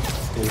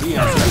 तेरी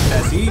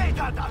ऐसी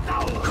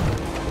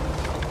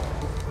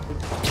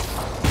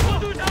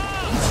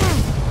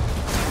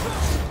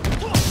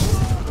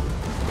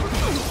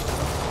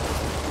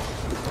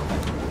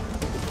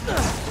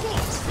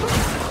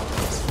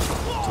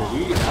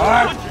तेरी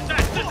हट!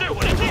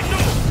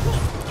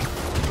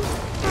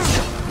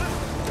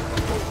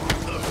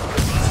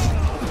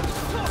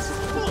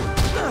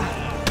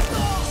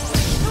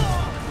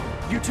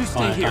 You two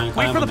stay here.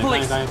 Wait for the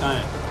police.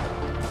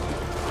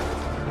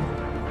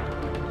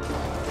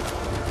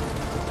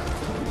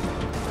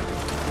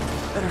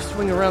 Better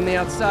swing around the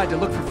outside to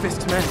look for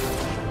Fisk's men.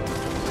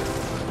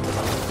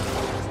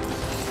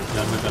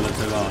 यार मैं गलत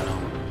जगह आ रहा हूँ।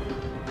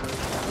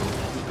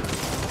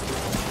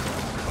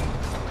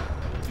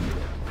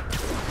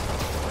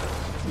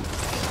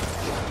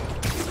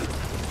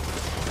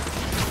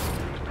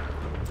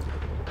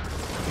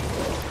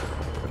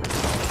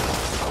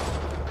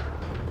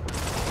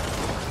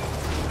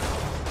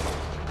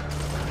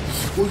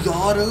 ओ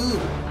यार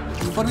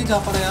ऊपर नहीं जा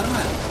पा रहा यार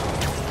मैं।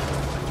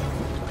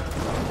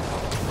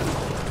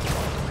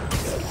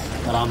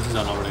 आराम से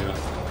जाना पड़ेगा।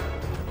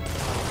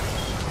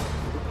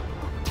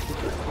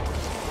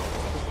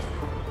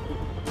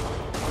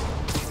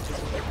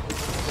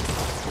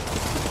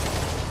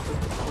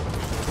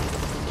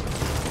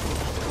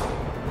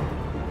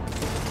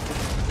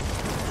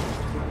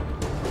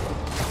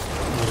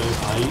 अरे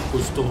भाई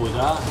कुछ तो हो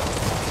जा।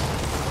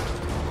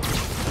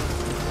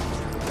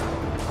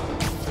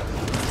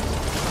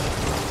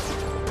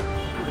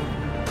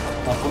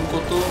 अपन को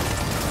तो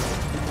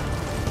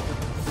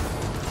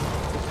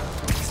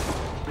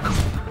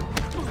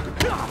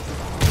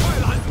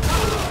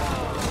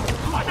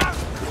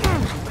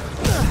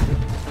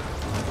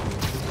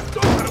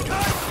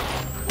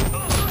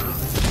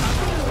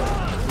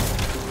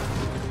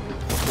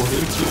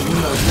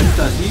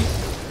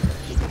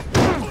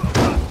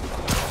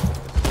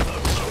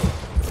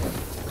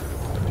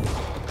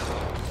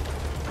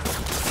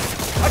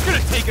I could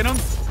have taken him.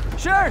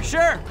 Sure,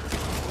 sure.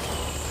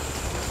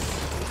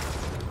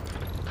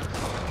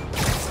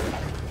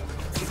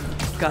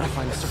 Gotta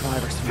find the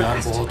survivors यार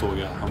fast. बहुत हो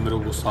गया, अब मेरे को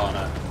गुस्सा आ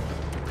रहा है।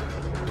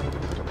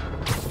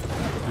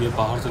 ये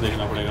बाहर से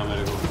देखना पड़ेगा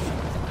मेरे को।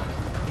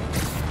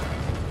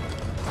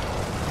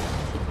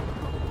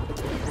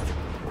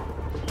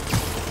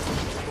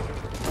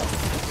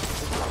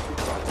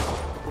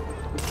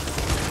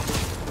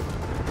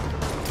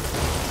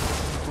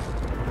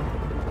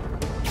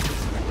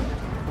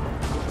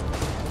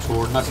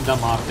 छोड़ना सीधा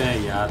मारते हैं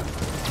यार।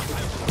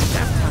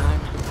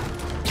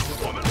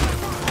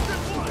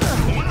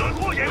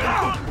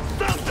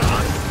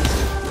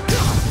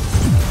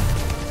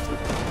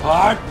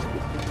 हट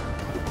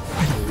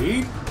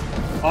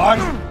हट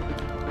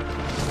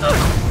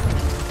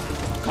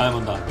कहाँ है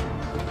बंदा?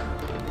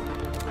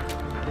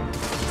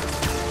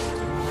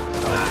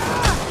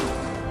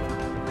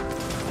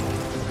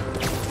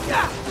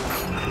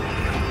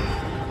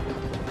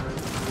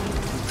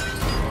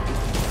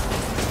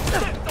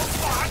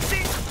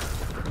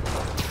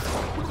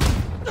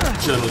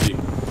 चलो जी,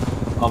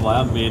 अब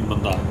आया मेन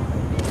बंदा,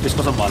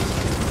 इसको संभाल।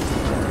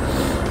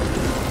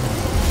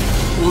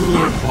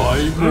 अरे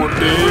भाई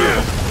मोटे,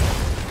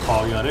 खा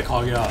गया रे, खा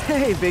गया।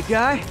 Hey, big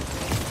guy.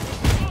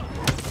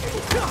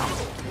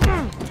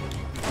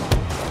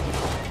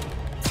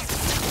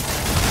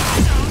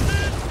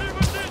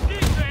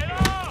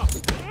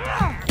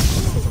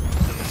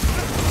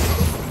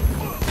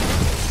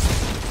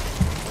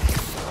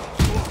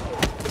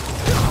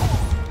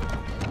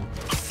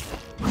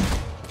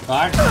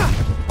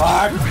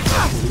 Part.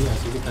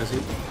 ऐसे की तैसे।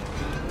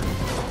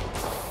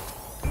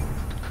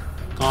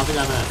 कहाँ से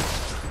जाना है?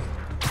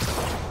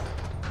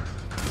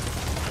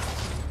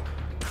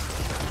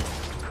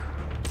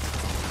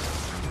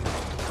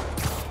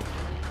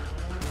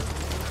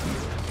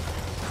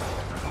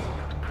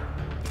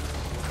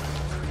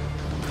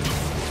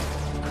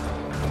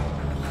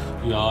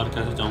 यार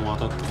कैसे जाऊँ वहाँ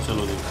तक?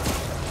 चलो जी।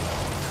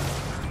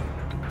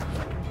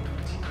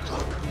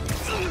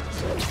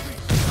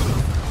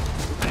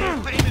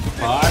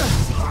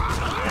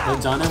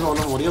 जाने में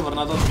प्रॉब्लम हो रही है,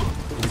 वरना तो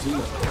इजी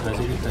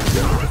ऐसे की तैसे।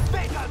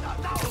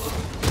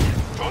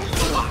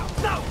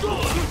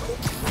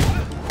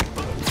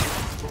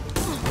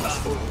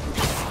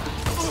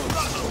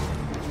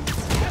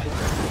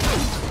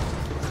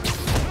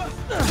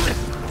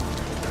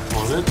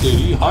 अरे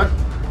तेरी हट,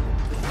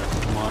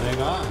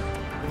 मारेगा।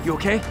 You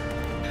okay?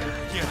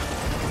 Yeah,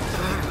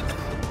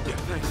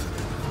 thanks.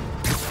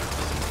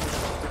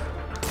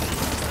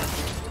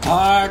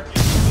 हट।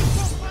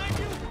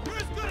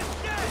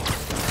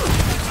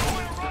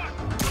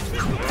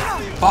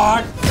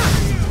 Part.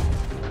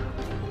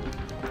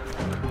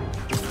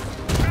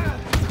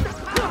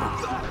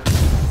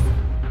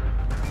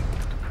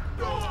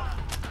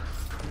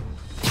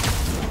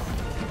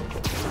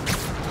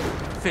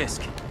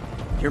 Fisk,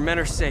 your men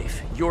are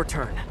safe. Your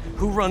turn.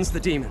 Who runs the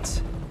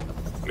demons?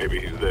 Maybe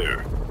he's there.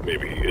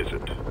 Maybe he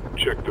isn't.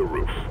 Check the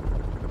roof.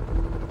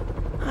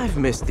 I've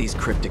missed these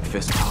cryptic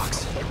Fisk talks.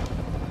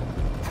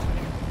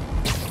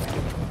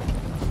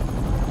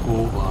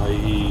 Oh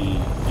भाई,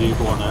 ये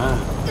कौन है?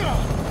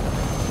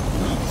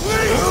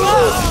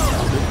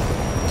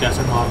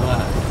 कैसे मार रहा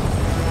है?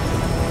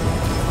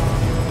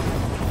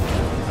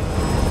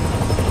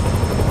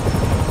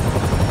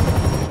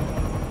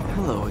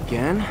 Hello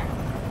again.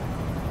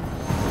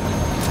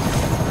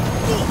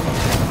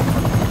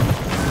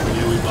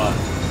 ये हुई बात।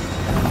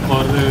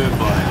 अरे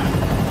भाई,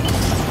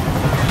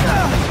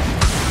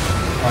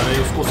 अरे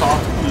इसको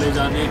साथ ले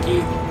जाने की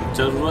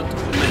जरूरत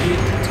नहीं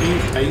थी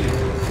भाई।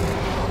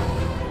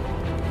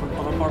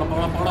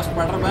 पकड़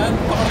स्पाइडरमैन,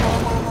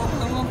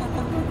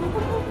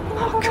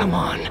 Come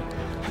on.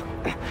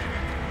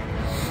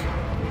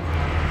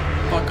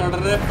 पकड़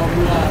रे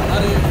बबुआ।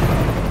 अरे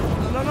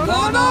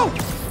No!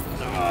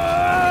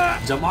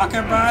 जमा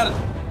के पैर।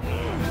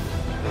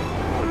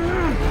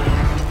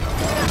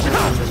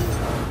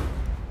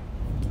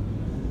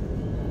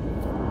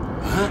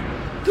 हाँ?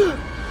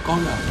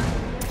 कौन है?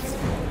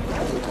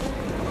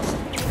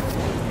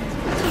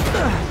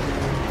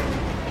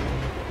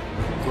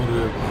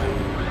 अरे भाई,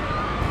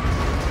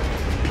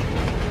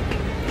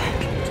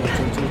 चल।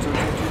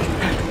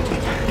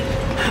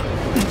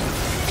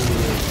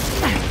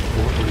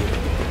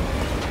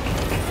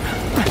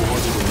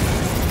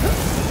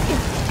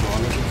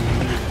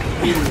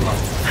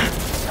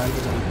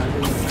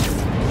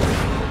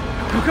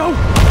 Go!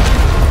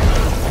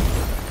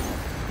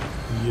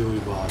 ये हुई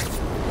बात।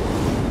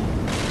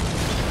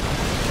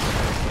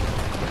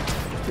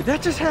 Did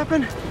that just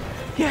happen?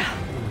 Yeah.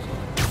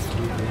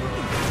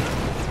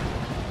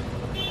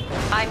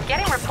 I'm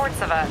getting reports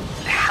of a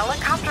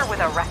helicopter with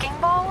a wrecking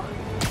ball?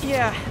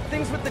 Yeah,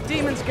 things with the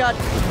demons got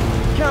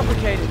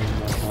complicated.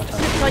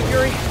 Sit tight,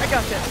 Yuri. I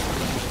got this.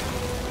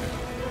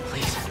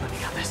 Please, let me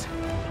have this.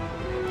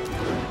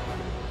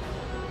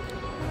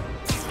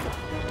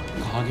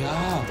 कहाँ गया?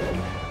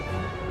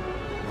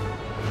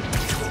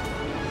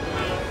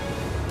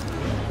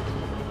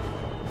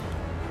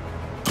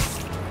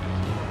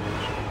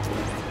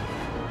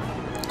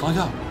 कहाँ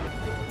गया?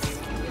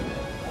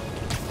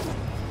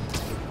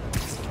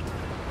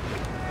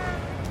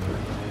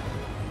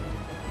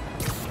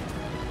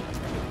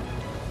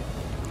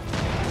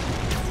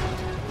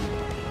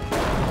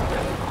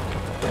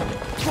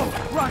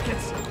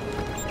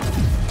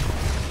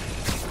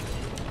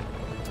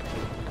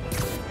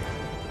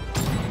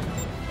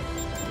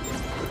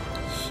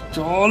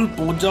 चल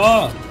पहुंच जा।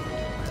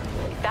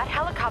 That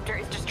helicopter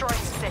is destroying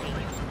the city.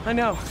 I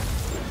know.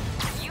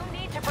 You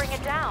need to bring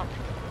it down.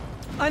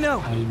 I know.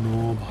 I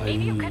know, भाई.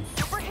 Maybe you could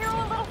superhero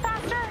a little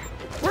faster.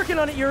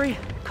 Working on it, Yuri.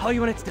 Call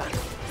you when it's done.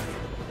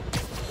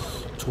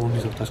 छोड़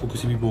नहीं सकता इसको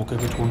किसी भी मौके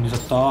पे छोड़ नहीं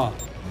सकता।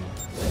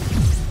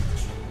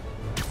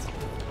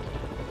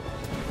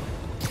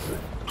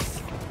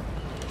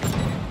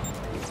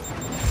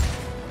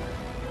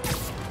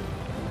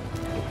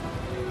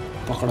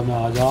 पकड़ में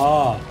आ जा।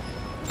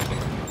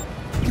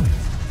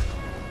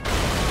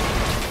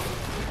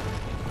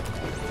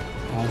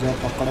 आजा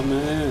पकड़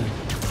में।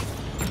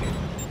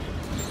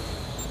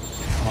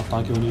 आता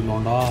क्यों नहीं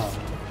लौंडा?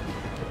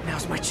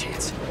 Now's my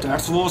chance.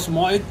 That was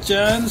my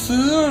chance.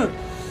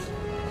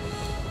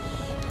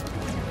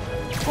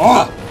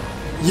 Oh,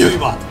 यही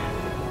बात।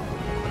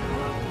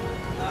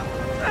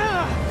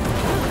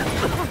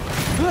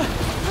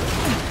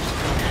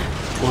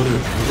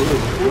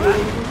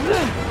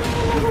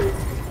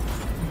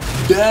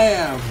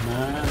 Damn,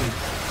 man.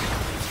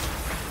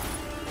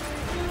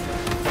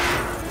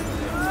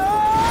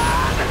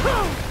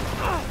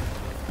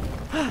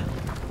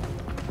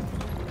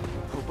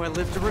 Hope I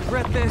live to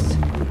regret this.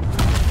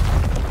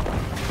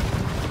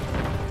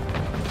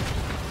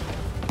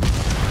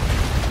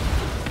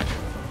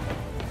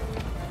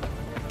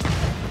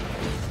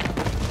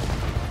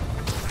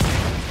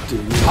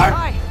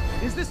 Hi,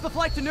 is this the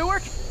flight to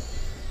Newark?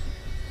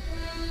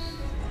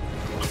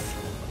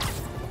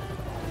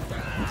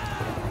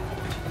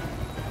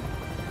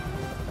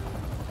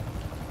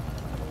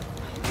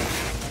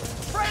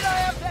 Afraid I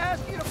have to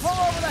ask you to pull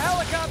over the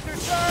helicopter,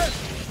 sir.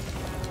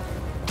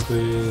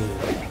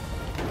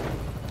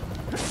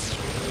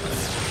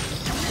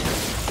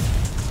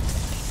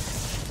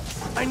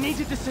 I need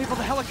to disable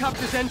the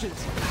helicopter's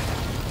engines.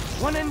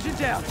 One engine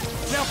down.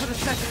 Now for the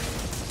second.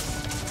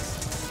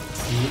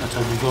 अच्छा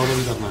दूसरा order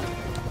भी करना है।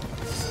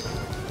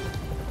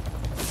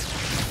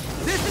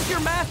 This is your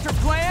master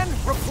plan?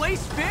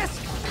 Replace Fisk?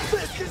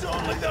 Fisk is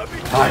only the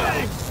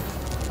beginning.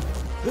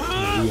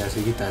 ऐसे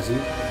की तैसी।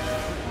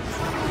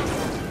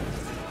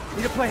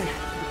 Need a plan.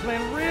 A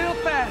plan real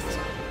fast.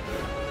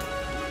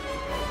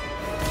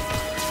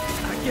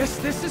 I guess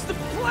this is the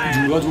plan.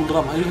 झूला झूल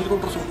रहा भाई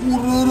हेलीकॉप्टर से।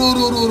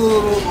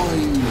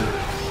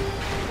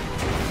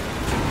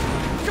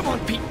 Come on,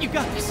 Pete. You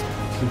got this.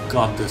 You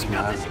got this,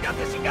 man. You got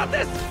this. You got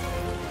this.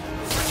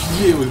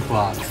 ये हुई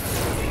बात।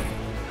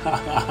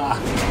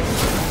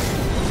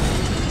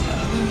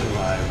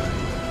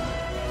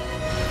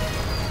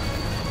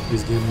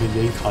 इस गेम में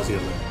यही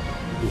खासियत है,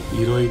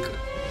 हीरोइक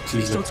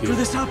चीज लगती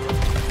है।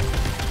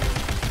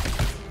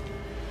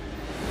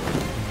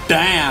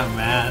 Damn,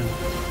 man.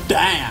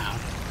 Damn.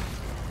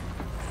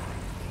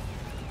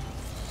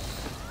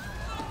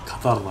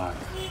 खतरनाक,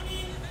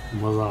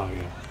 मजा आ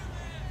गया,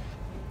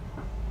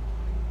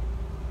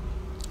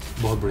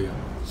 बहुत बढ़िया।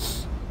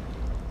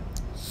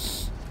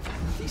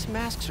 These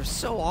masks are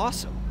so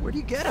awesome. Where do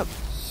you get them?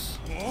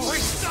 Oh,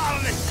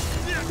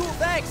 cool,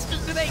 thanks.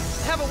 Do they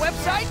have a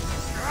website?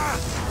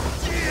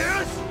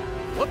 Yes.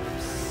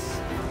 Whoops.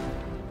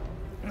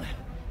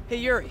 Hey,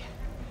 Yuri.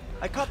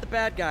 I caught the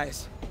bad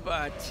guys,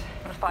 but...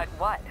 But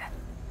what?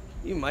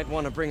 You might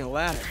want to bring a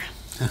ladder.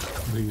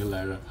 Bring a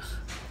ladder.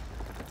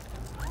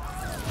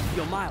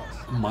 Yo, Miles.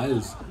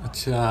 Miles?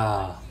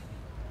 अच्छा.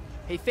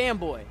 Hey,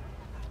 fanboy.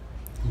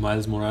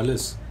 Miles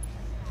Morales.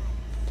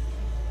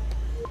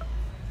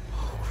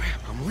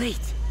 I'm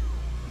late.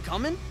 You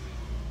coming?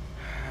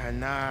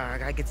 Nah, I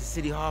gotta get to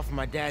City Hall for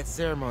my dad's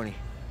ceremony.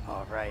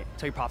 All right.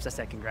 Tell your pops I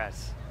said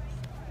congrats.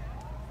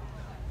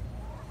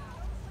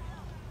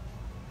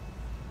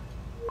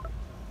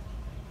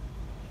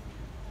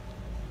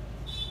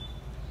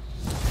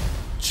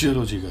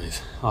 चलो जी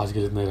guys, आज के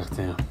लिए इतना ही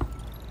रखते हैं।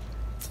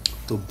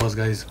 तो बस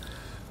guys,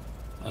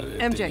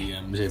 MJ,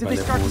 did they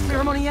start the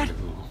ceremony yet?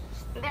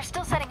 They're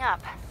still setting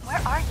up.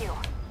 Where are you?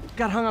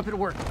 Got hung up at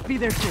work. Be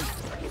there soon.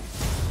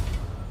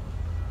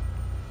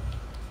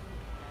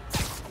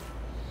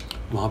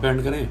 वहाँ पे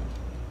एंड करें?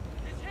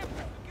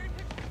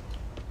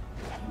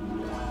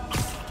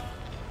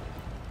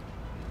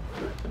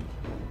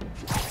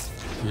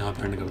 यहाँ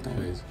पे एंड करते हैं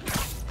गाइस।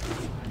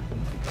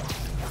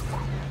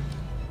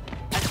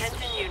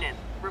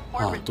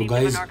 हाँ तो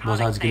गाइस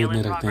बस आज के लिए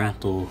इतने रखते हैं।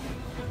 तो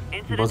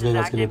बस गाइस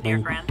आज के लिए इतना ही।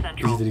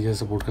 इसी तरीके से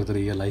सपोर्ट करते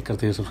रहिए, लाइक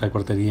करते रहिए, सब्सक्राइब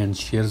करते रहिए एंड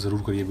शेयर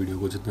ज़रूर करिए वीडियो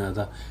को। जितना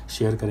ज़्यादा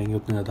शेयर करेंगे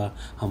उतनी ज़्यादा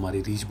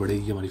हमारी रीच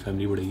बढ़ेगी, हमारी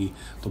फैमिली बढ़ेगी।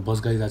 तो बस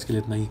गाइस आज के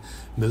लिए इतना ही।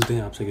 मिलते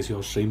हैं आपसे किसी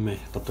और स्ट्रीम में,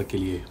 तब तक के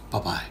लिए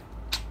bye bye.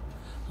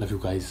 Love you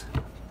guys,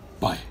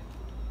 bye.